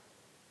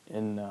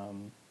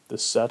in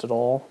this set at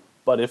all.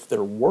 But if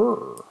there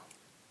were,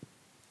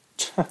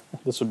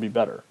 this would be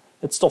better.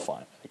 It's still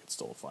fine. I think it's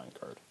still a fine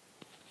card.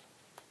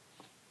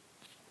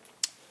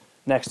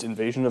 Next,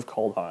 Invasion of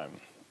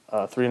Kaldheim.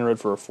 3 and red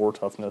for a 4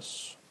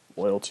 toughness,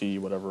 loyalty,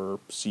 whatever,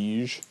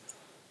 siege.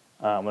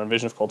 When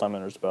Invasion of Kaldheim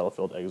enters the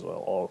battlefield,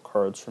 exile all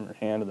cards from your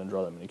hand and then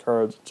draw that many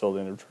cards. Until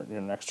the end of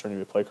your next turn, you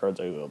may play cards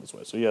exiled this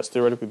way. So yes,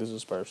 theoretically this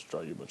aspires to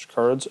draw you a bunch of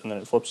cards, and then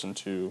it flips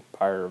into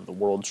Pyre of the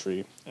World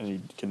Tree, and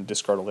you can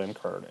discard a land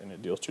card, and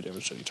it deals 2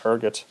 damage to any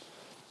target.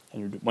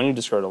 And when you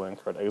discard a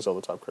land card, exile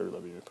the top card of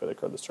your library, you may play that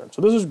card this turn.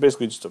 So this is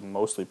basically just a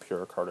mostly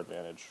pure card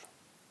advantage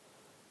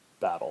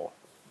battle.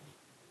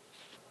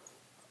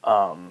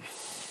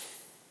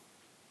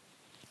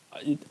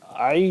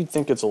 I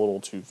think it's a little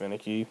too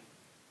finicky.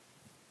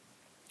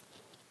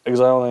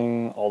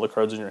 Exiling all the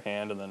cards in your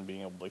hand and then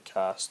being able to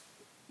cast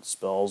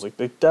spells,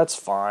 that's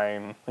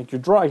fine. You're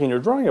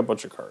drawing a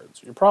bunch of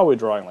cards. You're probably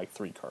drawing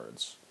 3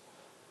 cards.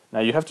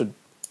 Now you have to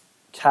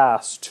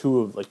cast 2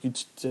 of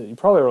you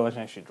probably are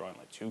actually drawing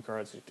 2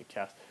 cards. You have to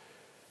cast.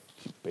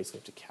 You basically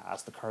have to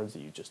cast the cards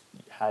that you just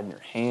had in your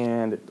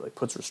hand. It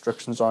puts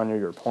restrictions on you.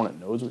 Your opponent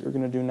knows what you're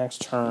going to do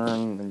next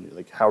turn. And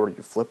you're how are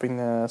you flipping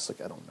this?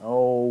 I don't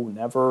know.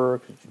 Never,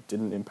 because you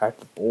didn't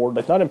impact the board.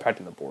 Not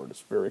impacting the board is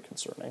very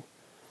concerning.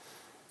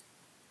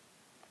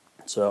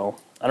 So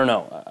I don't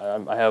know.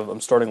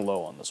 I'm starting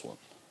low on this one.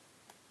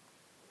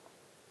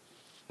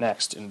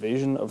 Next,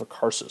 Invasion of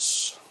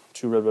Akarsis.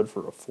 2 red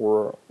for a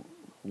 4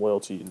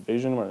 loyalty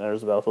invasion. When it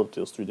enters the battlefield, it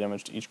deals 3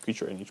 damage to each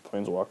creature and each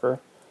planeswalker.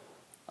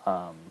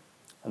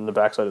 And the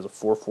backside is a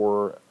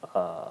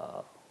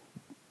 4/4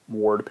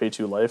 ward, pay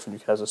 2 life, and you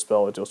cast a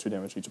spell, it deals 2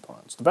 damage to each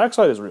opponent. So the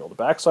backside is real. The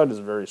backside is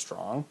very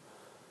strong.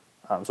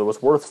 So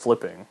it's worth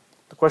flipping.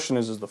 The question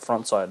is the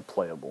front side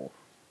playable?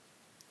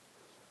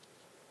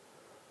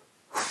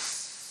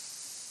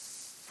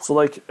 So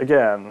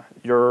again,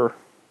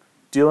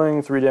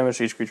 dealing 3 damage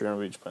to each creature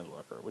and each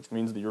planeswalker, which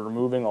means that you're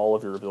removing all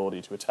of your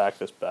ability to attack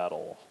this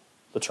battle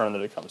the turn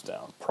that it comes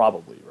down.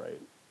 Probably,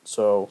 right?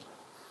 So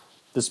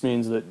this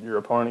means that your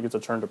opponent gets a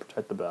turn to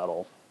protect the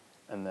battle,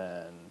 and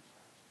then,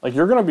 like,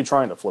 you're going to be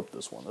trying to flip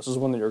this one. This is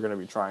one that you're going to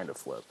be trying to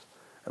flip.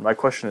 And my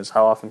question is,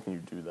 how often can you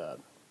do that?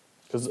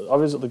 Because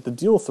obviously, like, the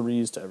deal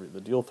 3s to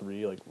the deal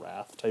 3, like,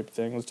 wrath type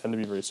things tend to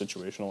be very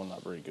situational and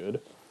not very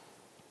good.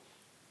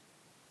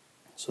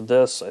 So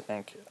this, I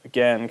think,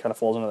 again, kind of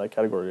falls into that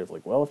category of,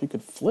 like, well, if you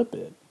could flip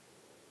it,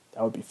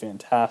 that would be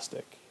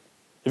fantastic.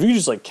 If you could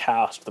just, like,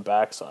 cast the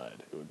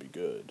backside, it would be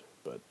good.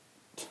 But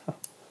if you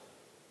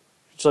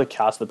just, like,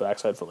 cast the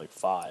backside for, like,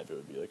 5, it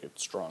would be, like, a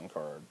strong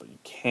card. But you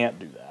can't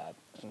do that.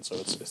 And so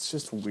it's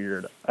just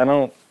weird. I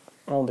don't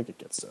think it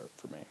gets there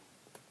for me.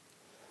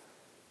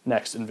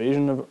 Next,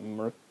 Invasion of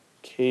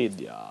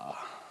Mercadia.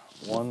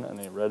 1 and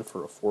a red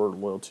for a 4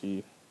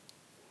 loyalty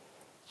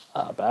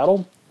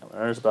battle. When it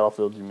enters the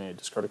battlefield, you may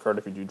discard a card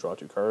if you do draw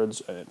 2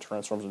 cards, and it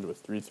transforms into a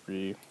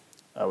 3/3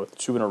 with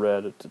 2 and a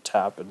red to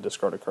tap and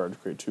discard a card to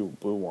create 2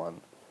 blue-1.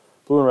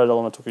 Blue and red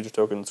elemental creature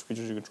tokens.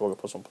 Creatures you control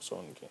get +1/+1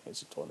 and can't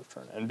haste until end of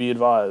turn. And be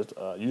advised,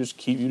 you just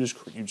keep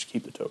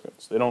the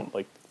tokens. They don't,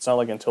 like, it's not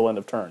like until end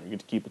of turn. You get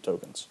to keep the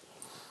tokens.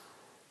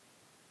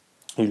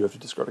 You do have to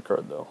discard a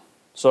card though.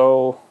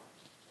 So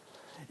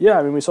yeah,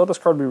 I mean, we saw this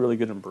card be really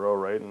good in Bro,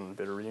 right, in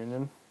Bitter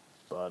Reunion.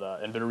 But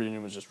and Bitter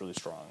Reunion was just really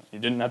strong. You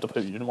didn't want to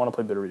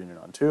play Bitter Reunion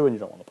on 2, and you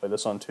don't want to play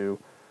this on 2.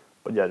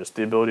 But yeah, just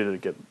the ability to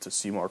get to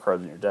see more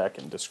cards in your deck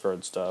and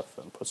discard stuff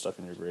and put stuff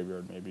in your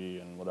graveyard maybe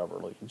and whatever.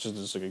 Like, it's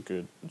just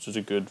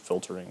a good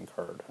filtering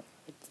card.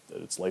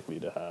 It's likely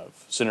to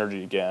have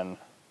synergy again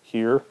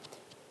here,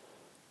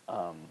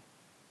 and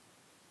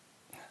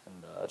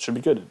it should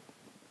be good. It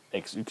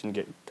makes you can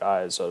get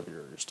guys out of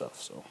your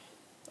stuff, so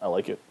I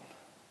like it.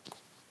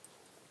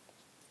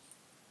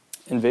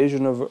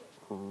 Invasion of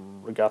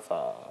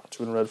Regatha.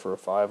 2 and red for a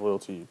 5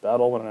 loyalty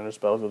battle. When it enters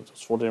the battlefield, it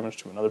does 4 damage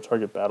to another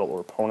target battle or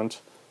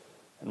opponent,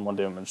 and 1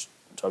 damage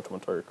to one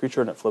target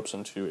creature, and it flips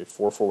into a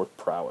 4/4 with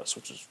prowess,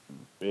 which is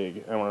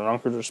big. And when a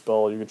non-creature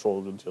spell you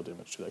control will deal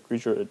damage to that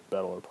creature, it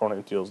battle or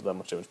opponent deals that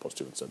much damage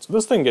 +2 instead. So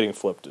this thing getting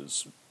flipped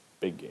is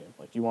big game.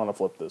 Like, you want to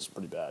flip this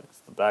pretty bad, because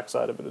the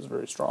backside of it is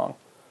very strong.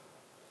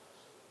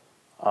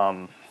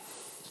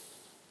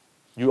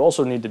 You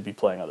also need to be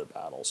playing other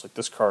battles. Like,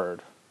 this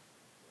card,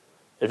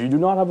 if you do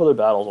not have other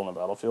battles on the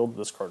battlefield,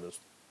 this card is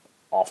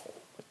awful,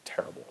 like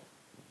terrible.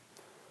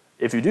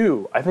 If you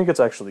do, I think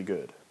it's actually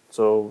good.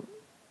 So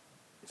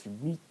if you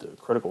meet the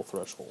critical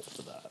threshold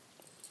to that,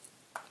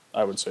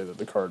 I would say that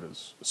the card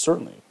is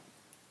certainly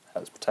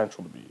has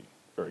potential to be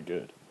very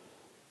good.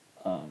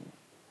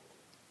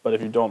 But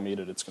if you don't meet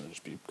it, it's going to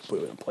just be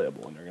completely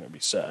unplayable, and you're going to be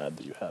sad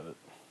that you have it.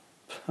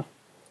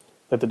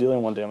 Like, the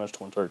dealing 1 damage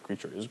to one target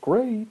creature is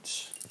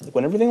great. Like,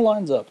 when everything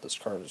lines up, this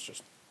card is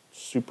just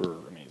super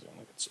amazing.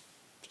 Like, it's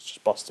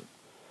just busted.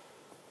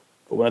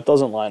 But when it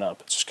doesn't line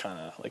up, it's just kind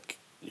of like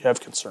you have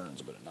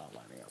concerns about it not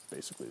lining up.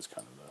 Basically, is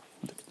kind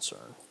of the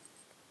concern.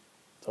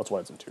 That's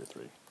why it's in tier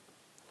 3.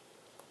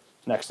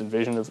 Next,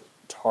 Invasion of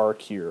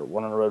Tarkir.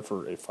 1 and a red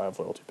for a 5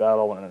 loyalty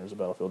battle. When it enters the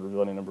battlefield,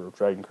 reveal any number of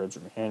dragon cards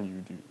from your hand.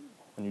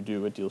 When you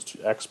do, it deals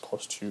 2x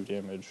 +2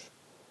 damage.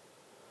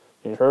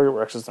 Your target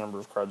where X is the number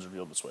of cards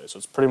revealed this way. So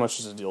it's pretty much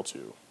just a deal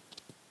 2.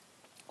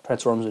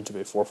 Transforms into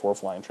a 4/4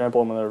 flying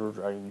trample, and whenever a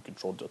dragon you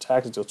control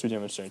attacks, it deals 2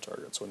 damage to any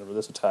target. So whenever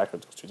this attack,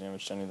 it deals 2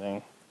 damage to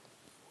anything.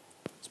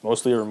 It's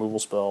mostly a removal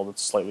spell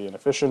that's slightly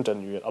inefficient,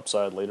 and you get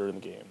upside later in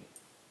the game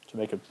to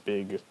make a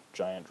big,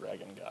 giant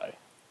dragon guy.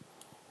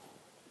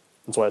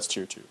 That's why it's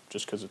tier 2,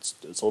 just because it's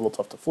a little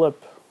tough to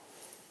flip.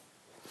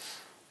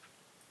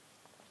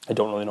 I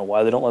don't really know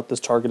why they don't let this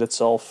target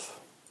itself.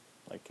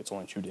 Like, it's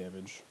only 2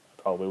 damage.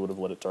 I probably would have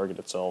let it target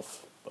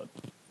itself, but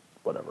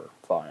whatever,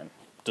 fine.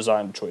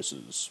 Design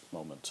choices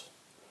moment.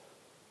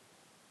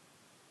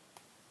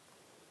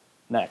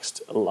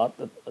 Next,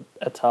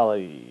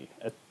 Etali.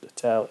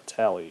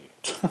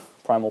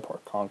 Primal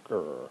Park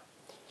Conqueror.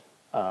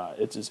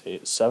 It is a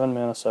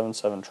 7-mana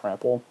 7/7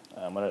 trample.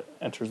 When it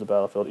enters the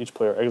battlefield, each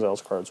player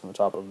exiles cards from the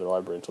top of their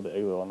library until they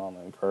exile a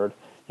non-land card.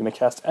 You may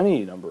cast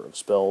any number of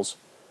spells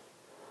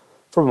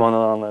from among the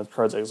non-land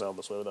cards exiled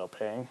this way without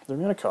paying their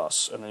mana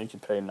costs. And then you can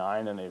pay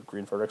 9 and a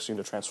green for Phyrexian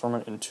to transform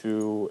it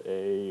into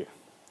a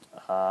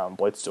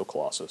Blightsteel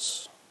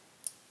Colossus.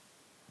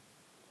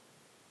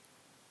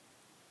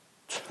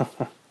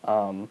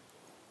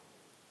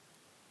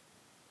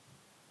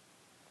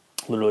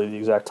 Literally the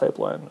exact type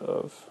line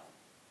of,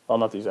 well,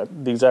 not the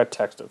exact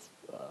text of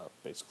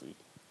basically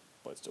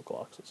Blightsteel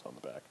Colossus on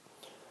the back.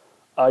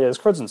 Yeah, this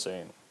card's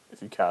insane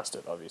if you cast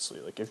it,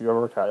 obviously. Like, if you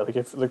ever cast, like,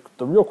 if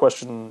the real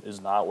question is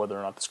not whether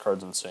or not this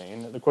card's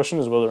insane. The question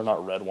is whether or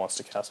not Red wants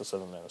to cast a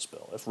 7-mana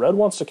spell. If Red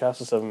wants to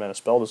cast a 7-mana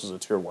spell, this is a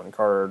tier 1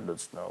 card.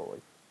 There's no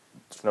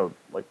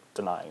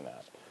denying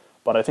that.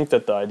 But I think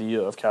that the idea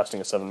of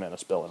casting a 7-mana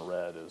spell in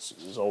Red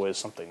is always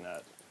something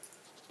that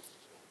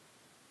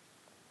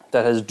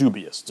has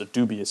dubious. It's a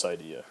dubious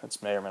idea. It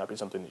may or may not be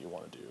something that you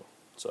want to do.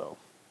 So,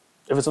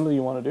 if it's something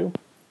you want to do,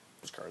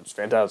 this card's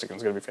fantastic, and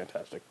it's going to be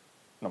fantastic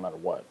no matter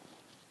what.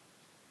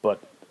 but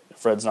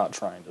if Red's not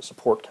trying to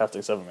support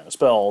casting 7-mana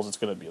spells, it's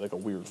going to be like a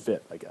weird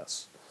fit, I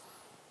guess.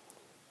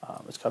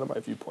 It's kind of my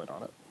viewpoint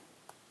on it.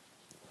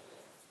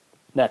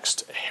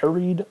 Next,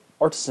 Harried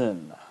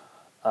Artisan.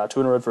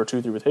 2 and a red for a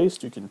 2/3 with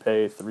haste. You can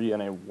pay 3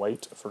 and a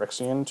white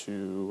Phyrexian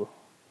to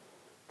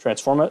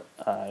transform it.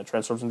 It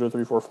transforms into a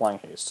 3/4 flying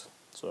haste.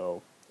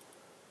 So,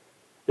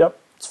 yep,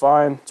 it's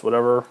fine. It's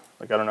whatever.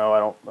 Like, I don't know. I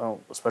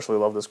don't especially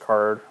love this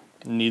card.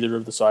 Neither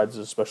of the sides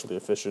is especially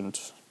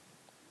efficient.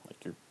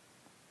 Like,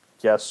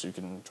 yes, you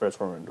can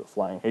transform it into a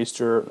flying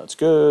haster, and that's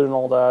good and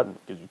all that, and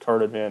it gives you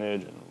card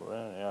advantage and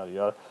yada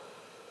yada.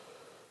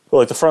 But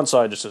like the front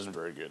side just isn't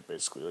very good.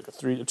 Basically, like a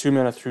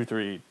 2-mana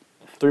 3/3.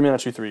 3-mana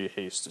 2/3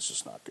 haste is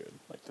just not good.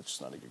 Like, that's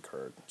just not a good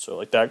card. So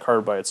like that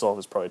card by itself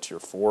is probably tier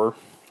 4,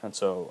 and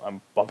so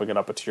I'm bumping it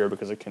up a tier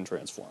because it can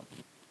transform.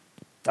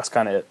 That's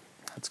kind of it.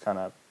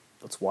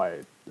 That's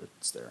why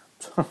it's there.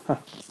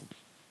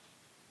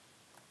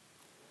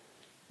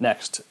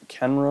 Next,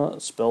 Kenra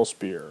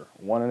Spellspear.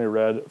 1 and a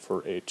red for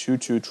a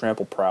 2/2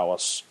 trample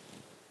prowess,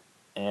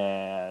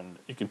 and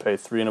you can pay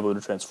 3 and a blue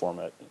to transform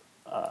it.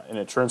 And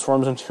it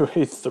transforms into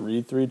a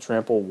 3/3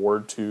 trample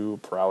ward 2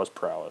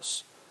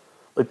 prowess.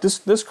 Like,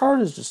 this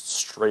card is just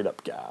straight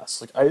up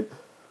gas. Like,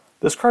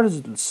 this card is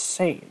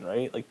insane,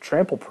 right? Like,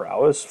 Trample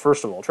Prowess,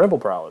 first of all, Trample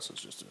Prowess is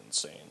just an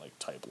insane, like,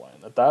 type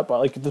line. But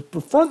like,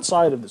 the front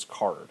side of this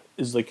card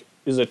is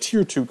a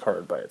tier 2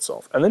 card by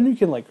itself. And then you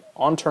can, like,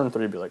 on turn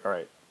 3 be like,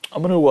 alright,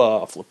 I'm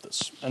gonna flip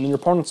this. And then your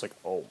opponent's like,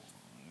 oh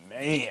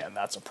man,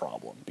 that's a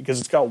problem. Because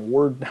it's got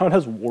ward, now it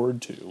has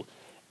ward 2,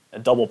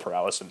 and double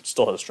prowess, and it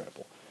still has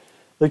trample.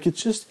 Like,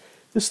 it's just,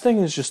 this thing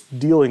is just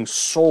dealing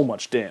so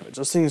much damage.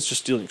 This thing is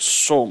just dealing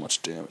so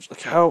much damage.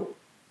 Like, how,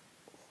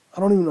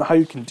 I don't even know how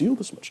you can deal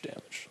this much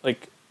damage.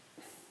 Like,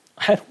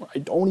 I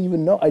don't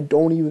even know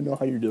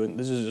how you're doing.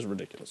 This is just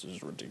ridiculous. This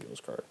is a ridiculous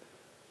card.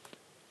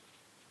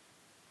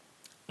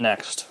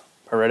 Next,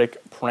 Pyretic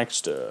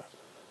Prankster.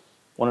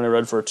 1 and a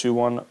red for a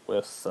 2/1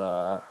 with,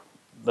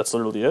 that's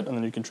literally it, and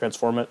then you can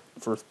transform it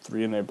for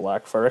 3 and a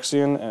black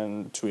Phyrexian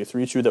and to a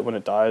 3/2 that when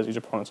it dies, each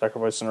opponent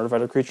sacrifices an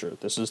artifact or creature.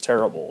 This is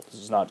terrible. This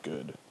is not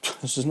good.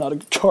 This is not a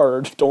good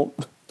card. Don't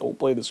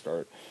play this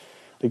card.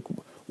 Like,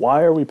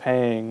 why are we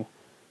paying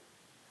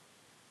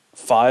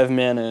 5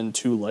 mana and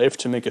 2 life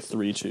to make a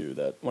 3/2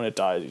 that when it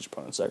dies, each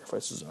opponent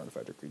sacrifices an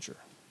artifact or creature?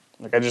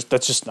 Like,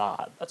 that's just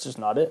not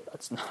it.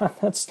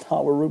 That's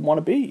not where we want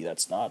to be.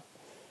 That's not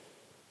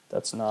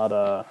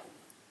good.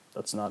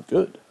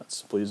 That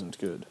simply isn't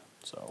good.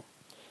 So,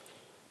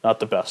 not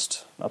the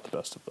best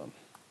of them.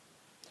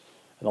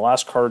 And the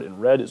last card in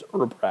red is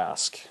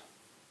Urbrask.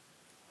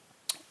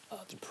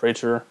 The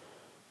Praetor.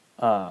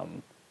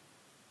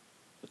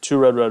 2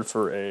 red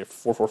for a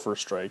 4/4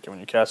 first strike, and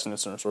when you cast an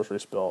instant or sorcery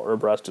spell,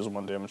 Urbrask deals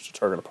 1 damage to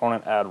target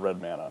opponent, add red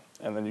mana.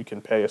 And then you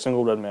can pay a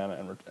single red mana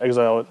and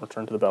exile it and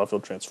return to the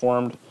battlefield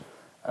transformed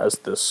as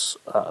this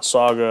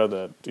saga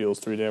that deals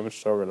 3 damage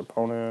to target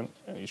opponent,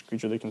 and each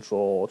creature they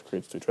control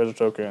creates 2 treasure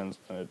tokens,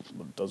 and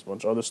it does a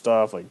bunch of other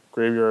stuff, like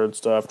graveyard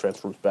stuff,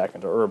 transforms back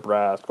into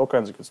Urbrask, all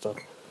kinds of good stuff.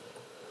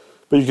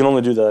 But you can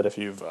only do that if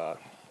you've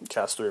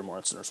cast 3 or more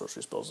instant or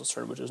sorcery spells this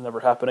turn, which is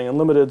never happening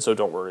unlimited, so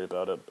don't worry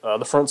about it.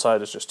 The front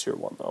side is just tier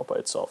 1, though, by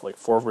itself. Like,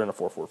 4 and a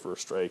 4/4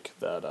 first strike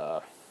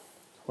that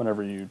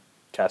whenever you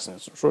cast an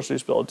instant or sorcery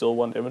spell, deal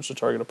 1 damage to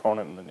target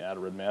opponent, and then add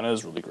red mana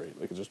is really great.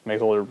 Like, it just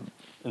makes all your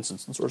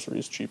instants and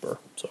sorceries cheaper.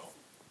 So,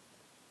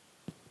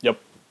 yep.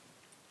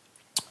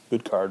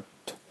 Good card.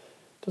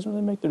 Doesn't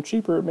really make them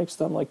cheaper. It makes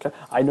them, like,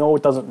 I know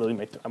it doesn't really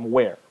make them, I'm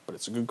aware, but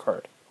it's a good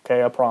card.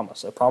 Okay, I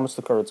promise. I promise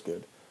the card's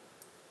good.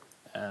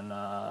 And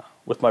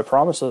with my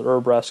promise that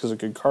Urbrask is a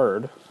good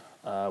card,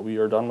 we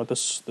are done with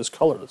this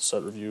color, this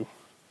set review.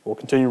 We'll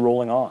continue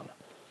rolling on.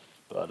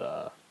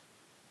 But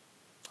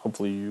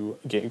hopefully you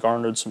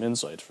garnered some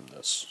insight from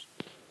this.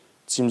 It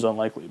seems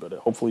unlikely, but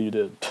hopefully you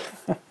did.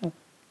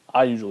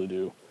 I usually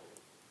do.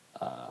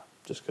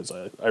 Just because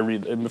I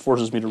read, it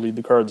forces me to read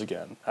the cards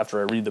again after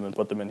I read them and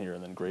put them in here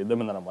and then grade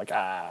them, and then I'm like,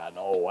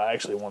 no, I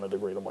actually wanted to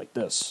grade them like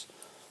this.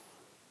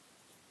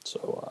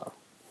 So,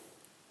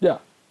 yeah.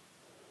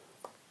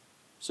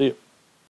 See you.